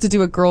was booked to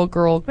do a girl.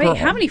 Wait,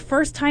 how many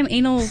first-time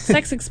anal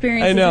sex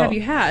experiences have you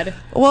had?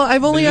 Well,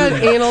 I've only had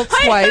anal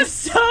twice.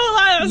 So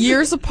loud.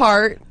 Years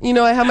apart. You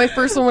know, I had my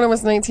first one when I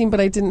was 19, but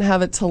I didn't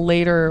have it till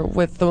later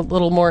with the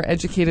little more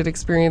educated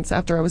experience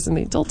after I was in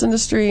the adult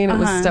industry, and it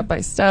was step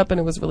by step, and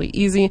it was really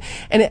easy.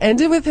 And it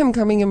ended with him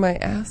coming in my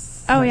ass.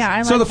 Oh yeah, I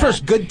like So the that.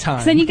 first good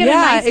time. Then you get a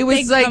nice it was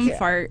big like cum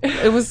fart.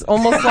 It was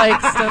almost like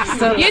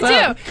step. You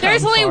do.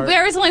 There's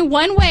only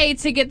one way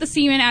to get the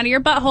semen out of your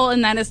butthole,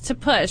 and that is to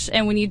push.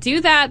 And when you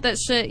do that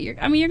shit, you're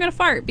gonna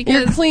fart because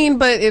You're clean,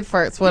 but it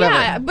farts. Whatever.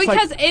 Yeah,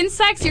 because in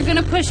sex you're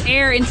gonna push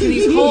air into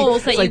these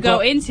holes that you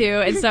go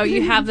into, and so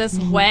you have this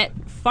wet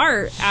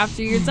fart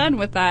after you're done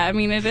with that. I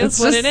mean, it is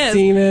what it is.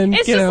 Semen.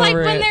 It's Get just like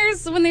over when it.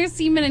 there's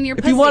semen in your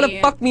If pussy. you want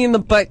to fuck me in the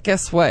butt,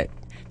 guess what?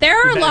 There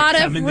are a better lot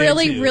of come in there,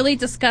 really, too. really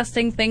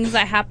disgusting things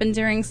that happen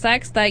during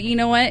sex that, you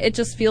know what, it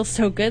just feels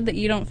so good that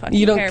you don't fucking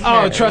You don't care.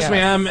 care. Oh, trust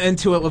me, I'm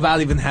into it without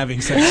even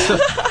having sex.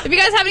 If you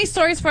guys have any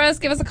stories for us,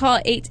 give us a call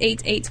at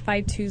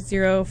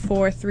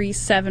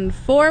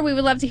 888-520-4374. We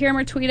would love to hear them,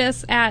 or tweet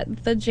us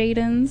at the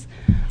Jadens.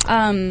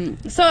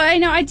 So I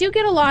know I do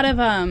get a lot of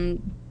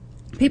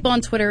people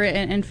on Twitter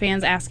and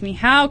fans ask me,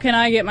 how can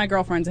I get my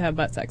girlfriend to have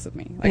butt sex with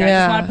me? Like, I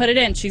just want to put it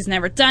in. She's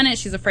never done it.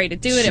 She's afraid to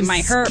do it. It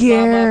might hurt,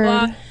 scared. blah,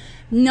 blah, blah.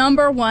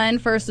 Number one,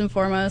 first and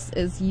foremost,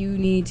 is you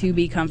need to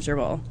be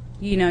comfortable.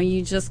 You know,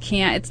 you just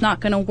can't, it's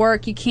not going to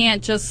work. You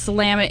can't just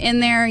slam it in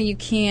there. You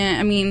can't,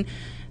 I mean,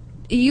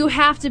 you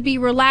have to be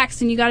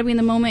relaxed, and you got to be in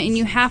the moment, and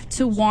you have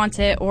to want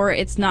it, or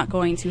it's not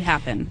going to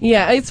happen.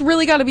 Yeah, it's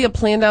really got to be a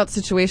planned out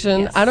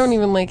situation. Yes. I don't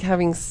even like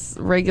having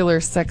regular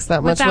sex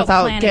that much Without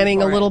without planning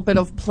getting a for little it. bit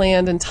of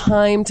planned and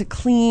time to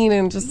clean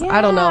and just,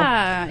 I don't know.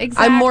 Yeah,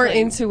 exactly. I'm more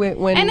into it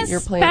when and you're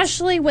playing.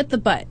 especially with the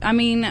butt. I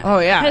mean, Oh,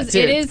 yeah, because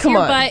dude, it is come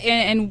your on. butt,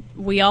 and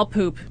we all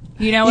poop.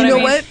 You know what You I know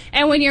mean? what?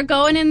 And when you're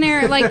going in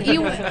there, like there's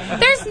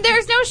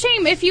no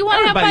shame. If you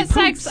want to have Everybody butt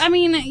poops. sex, I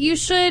mean, you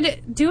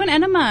should do an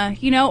enema,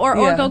 you know, or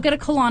Yeah. go get a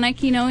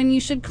colonic, you know, and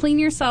you should clean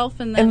yourself,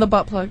 and then And the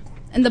butt plug.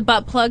 and the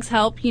butt plugs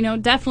help. You know,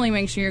 definitely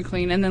make sure you're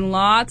clean, and then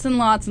lots and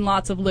lots and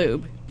lots of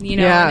lube. You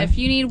know, Yeah. and if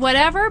you need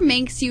whatever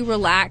makes you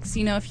relax,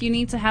 you know, if you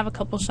need to have a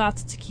couple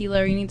shots of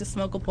tequila, or you need to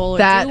smoke a bowl, or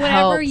That do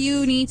whatever helps.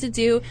 you need to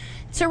do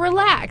to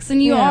relax.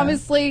 And you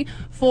obviously,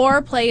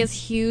 foreplay is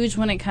huge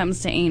when it comes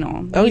to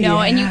anal. Oh, you know,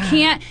 and you yeah.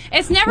 can't,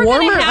 it's never Warm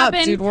going her to up,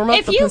 happen. dude. Warm up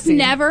if the you've pussy.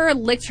 never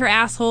licked her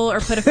asshole or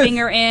put a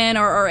finger in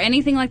or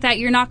anything like that,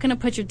 you're not going to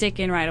put your dick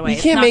in right away. You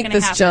It's can't not make gonna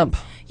this happen. jump.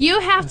 You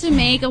have to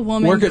make a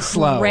woman Work it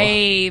slow.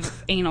 crave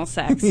anal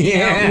sex. You know?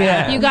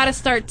 Yeah. You got to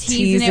start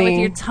teasing it with Teasing.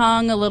 your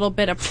tongue, a little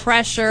bit of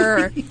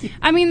pressure.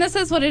 I mean, this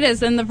is what it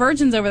is. And the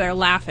virgin's over there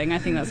laughing. I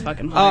think that's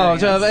fucking Oh,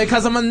 hilarious.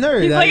 because I'm a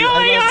nerd. He's like, oh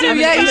my God, I'm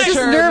Yeah, an he's just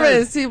immature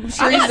nervous. nerd. I'm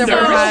sure I'm he's not never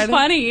nervous. had.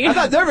 funny. I'm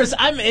not nervous.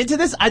 I'm into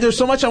this. There's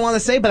so much I want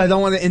to say, but I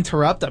don't want to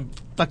interrupt. I'm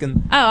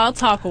fucking. Oh, I'll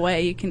talk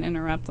away. You can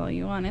interrupt all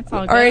you want. It's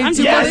all good. All right, I'm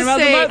do just you talking wanna about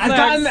the say- butt I've sex.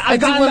 gotten I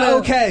do the wanna-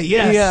 okay.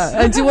 Yes.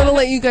 Yeah, I do want to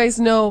let you guys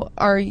know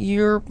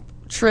your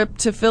trip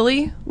to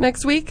Philly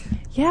next week.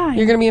 Yeah.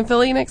 You're going to be in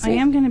Philly next I week?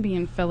 am going to be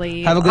in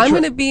Philly. Have a good I'm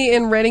trip. going to be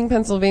in Reading,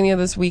 Pennsylvania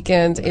this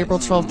weekend, April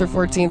 12th through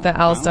 14th at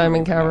Alice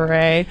Diamond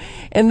Cabaret.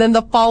 And then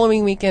the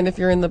following weekend, if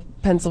you're in the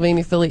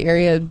Pennsylvania, Philly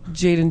area,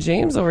 Jaden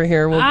James over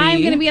here will be. I'm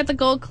going to be at the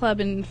Gold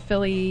Club in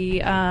Philly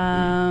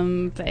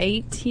the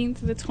 18th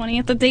to the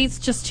 20th. The dates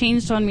just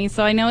changed on me,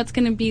 so I know it's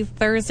going to be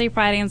Thursday,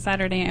 Friday, and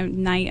Saturday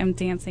night. I'm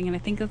dancing, and I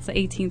think it's the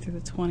 18th through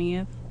the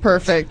 20th.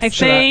 Perfect. I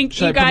think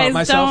should I you promote guys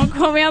myself? don't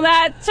quote me on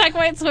that. Check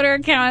my Twitter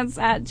accounts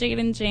at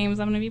Jaden James.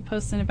 I'm going to be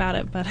posting about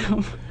it, but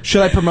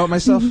Should I promote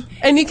myself?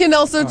 And you can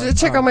also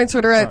check out my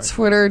Twitter at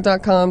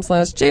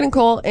twitter.com/Jaden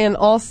Cole. And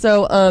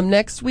also,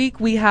 next week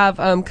we have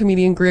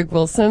comedian Greg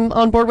Wilson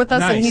on board with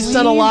us, and Nice. he's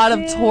done a lot of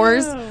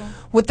tours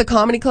with the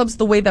comedy clubs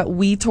the way that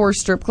we tour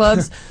strip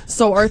clubs.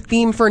 So our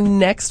theme for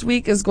next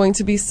week is going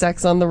to be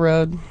sex on the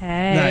road.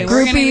 Hey, Nice.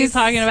 we're going to be Groupies,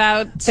 talking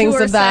about things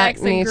tour of that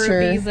sex and nature.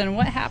 groupies and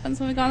what happens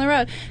when we go on the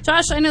road.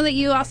 Josh, I know that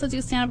you also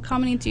do stand-up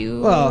comedy. Do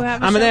you Well,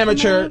 have a I'm an show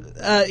amateur. coming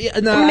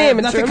up? No, I'm an I have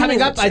amateur. nothing I'm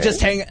coming an up. I amateur.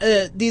 just hang.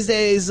 These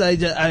days, I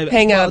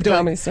Hang out at the doing-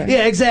 Comedy Store.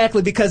 Yeah,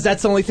 exactly. Because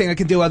that's the only thing I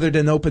can do other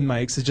than open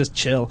mics is just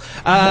chill.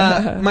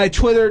 My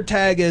Twitter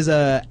tag is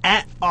at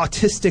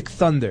Autistic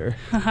Thunder.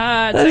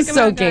 That That is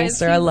so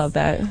gangster. I love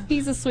that.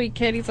 He's a sweet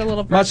kid. He's a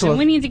little Much person. love.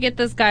 We need to get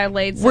this guy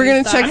laid. So We're gonna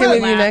he stops check in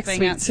with you next laughing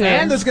week, at too. And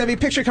things. there's gonna be a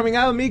picture coming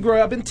out of me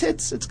growing up in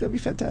tits. It's gonna be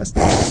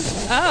fantastic.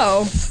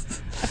 Oh,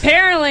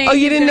 apparently. Oh,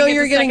 you he's didn't gonna know get you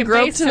were to getting second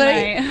groped base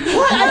tonight?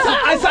 What?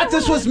 I thought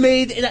this was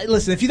made.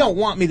 Listen, if you don't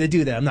want me to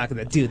do that, I'm not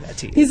gonna do that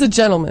to you. He's a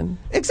gentleman.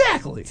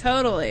 Exactly.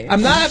 Totally.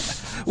 I'm not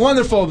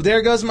wonderful. But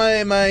there goes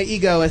my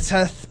ego. It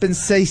hath been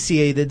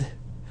satiated.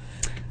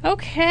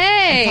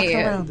 Okay.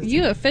 around it.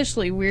 You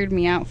officially weird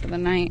me out for the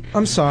night.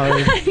 I'm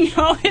sorry.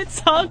 No,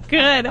 it's all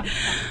good. Okay,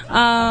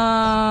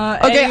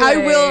 I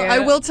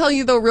anyway. will tell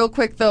you though, real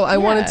quick though, I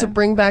wanted to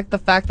bring back the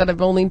fact that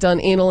I've only done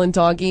anal and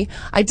doggy.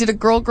 I did a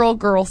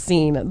girl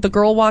scene. The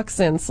girl walks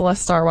in,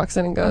 Celeste Starr walks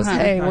in and goes,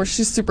 "Hey," where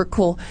she's super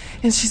cool,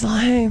 and she's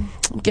like, "Hey,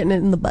 I'm getting it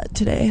in the butt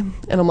today,"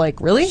 and I'm like,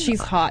 "Really?"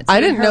 She's hot. I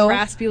too. didn't Her know.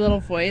 raspy little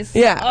voice.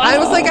 Yeah, I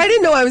was Oh. like, I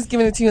didn't know I was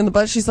giving it to you in the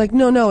butt. She's like,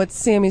 no, it's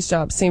Sammy's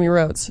job, Sammy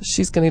Rhodes.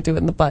 She's going to do it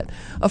in the butt.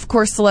 Of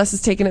course, Celeste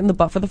is taking it in the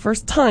butt for the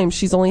first time.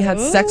 She's only had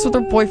sex with her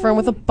boyfriend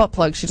with a butt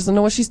plug. She doesn't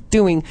know what she's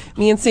doing.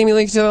 Me and Sammy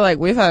look at each other like,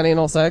 we've had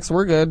anal sex.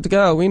 We're good to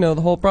go. We know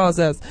the whole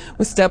process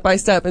with step by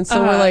step. And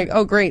so we're like,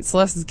 oh, great.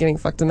 Celeste is getting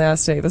fucked in the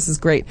ass today. This is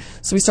great.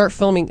 So we start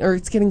filming, or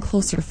it's getting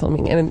closer to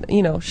filming. And,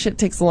 you know, shit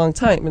takes a long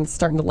time and it's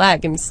starting to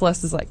lag. And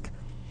Celeste is like,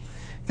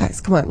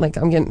 guys, come on. Like,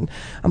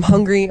 I'm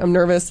hungry. I'm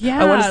nervous.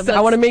 Yeah, I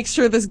want to make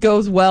sure this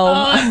goes well.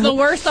 Oh, it's the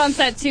worst on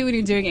set too when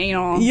you're doing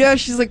anal. Yeah,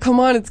 she's like, come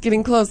on, it's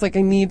getting close. Like,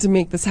 I need to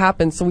make this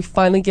happen. So we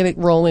finally get it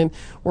rolling.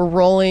 We're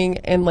rolling,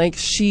 and like,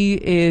 she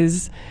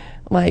is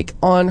like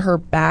on her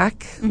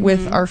back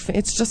with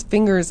it's just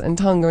fingers and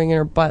tongue going in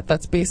her butt.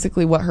 That's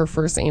basically what her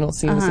first anal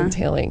scene was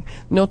entailing.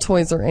 No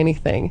toys or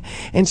anything.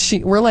 And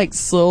we're like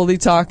slowly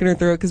talking her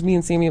through it because me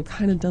and Sammy have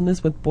kind of done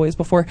this with boys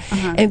before.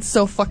 And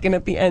so fucking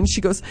at the end,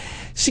 she gets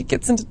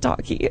into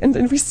doggy, and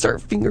then we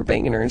start finger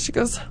banging her, and she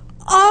goes,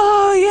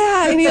 "Oh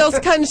yeah," and he goes,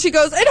 "Cut," and she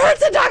goes, "It hurts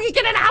the doggy,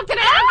 get it out, get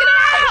it out, get it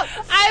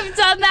out." I've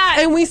done that.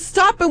 And we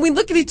stop and we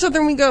look at each other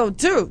and we go,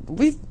 "Dude,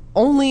 we've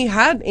only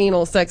had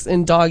anal sex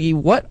in doggy.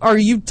 What are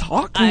you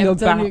talking I've about?"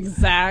 done the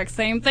exact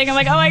same thing. I'm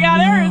like, oh my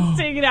god, it hurts.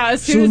 Take it out.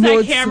 As soon as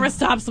that camera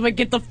stops, I'm like,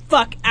 get the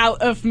fuck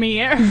out of me.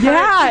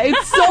 Yeah,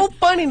 it's so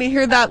funny to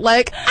hear that,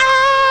 like, It's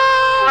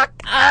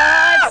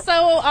so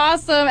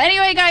awesome.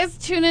 Anyway, guys,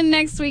 tune in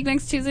next week,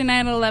 next Tuesday night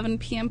at 11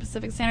 p.m.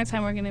 Pacific Standard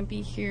Time. We're going to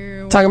be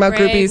here Talking about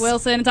Greg groupies.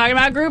 Wilson, talking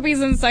about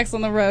groupies and sex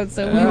on the road.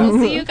 So we will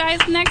see you guys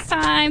next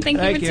time.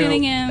 Thank you for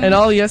tuning in. And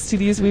all the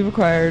STDs we've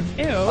acquired.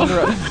 Ew. On the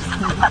road.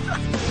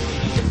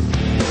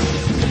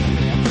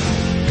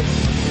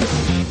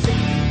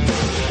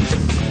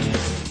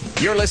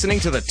 You're listening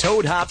to the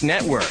Toad Hop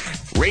Network,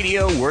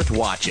 radio worth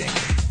watching.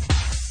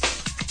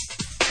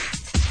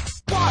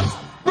 What's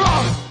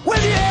wrong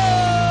with you?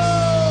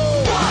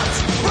 What's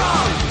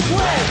wrong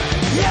with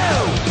you?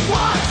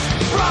 What's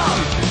wrong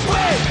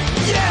with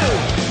you?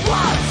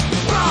 What's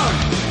wrong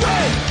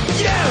with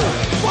you?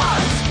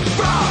 What's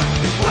wrong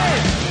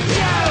with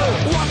you?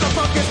 What the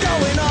fuck is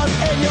going on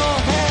in your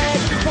head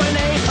when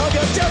 8 of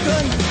your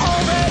children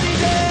already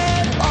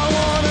dead? I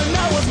wanna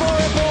know what's more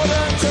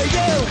important to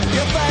you,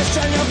 your flesh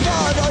and your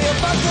blood, or your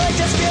fuck like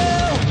just you.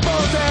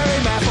 Voluntary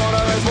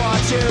manslaughter is what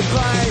you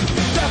claim.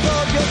 Death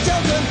of your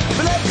children,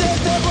 lifted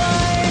the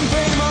blame.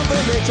 Freedom of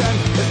religion,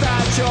 is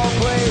that your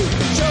plea?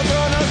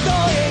 Children are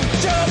dying,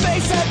 should be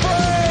set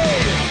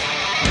free.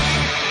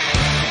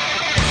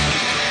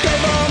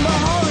 Give them the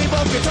holy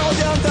book, you told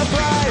them to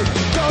pray.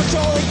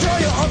 Controlling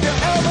joy of your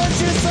elements,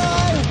 you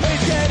say.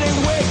 He's getting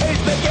weak,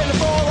 he's beginning to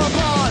fall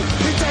apart.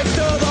 He takes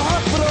to the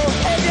hospital,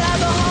 if you have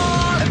the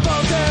heart.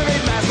 Involuntary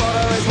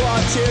manslaughter is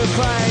what you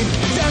claim.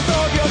 Death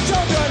of your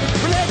children,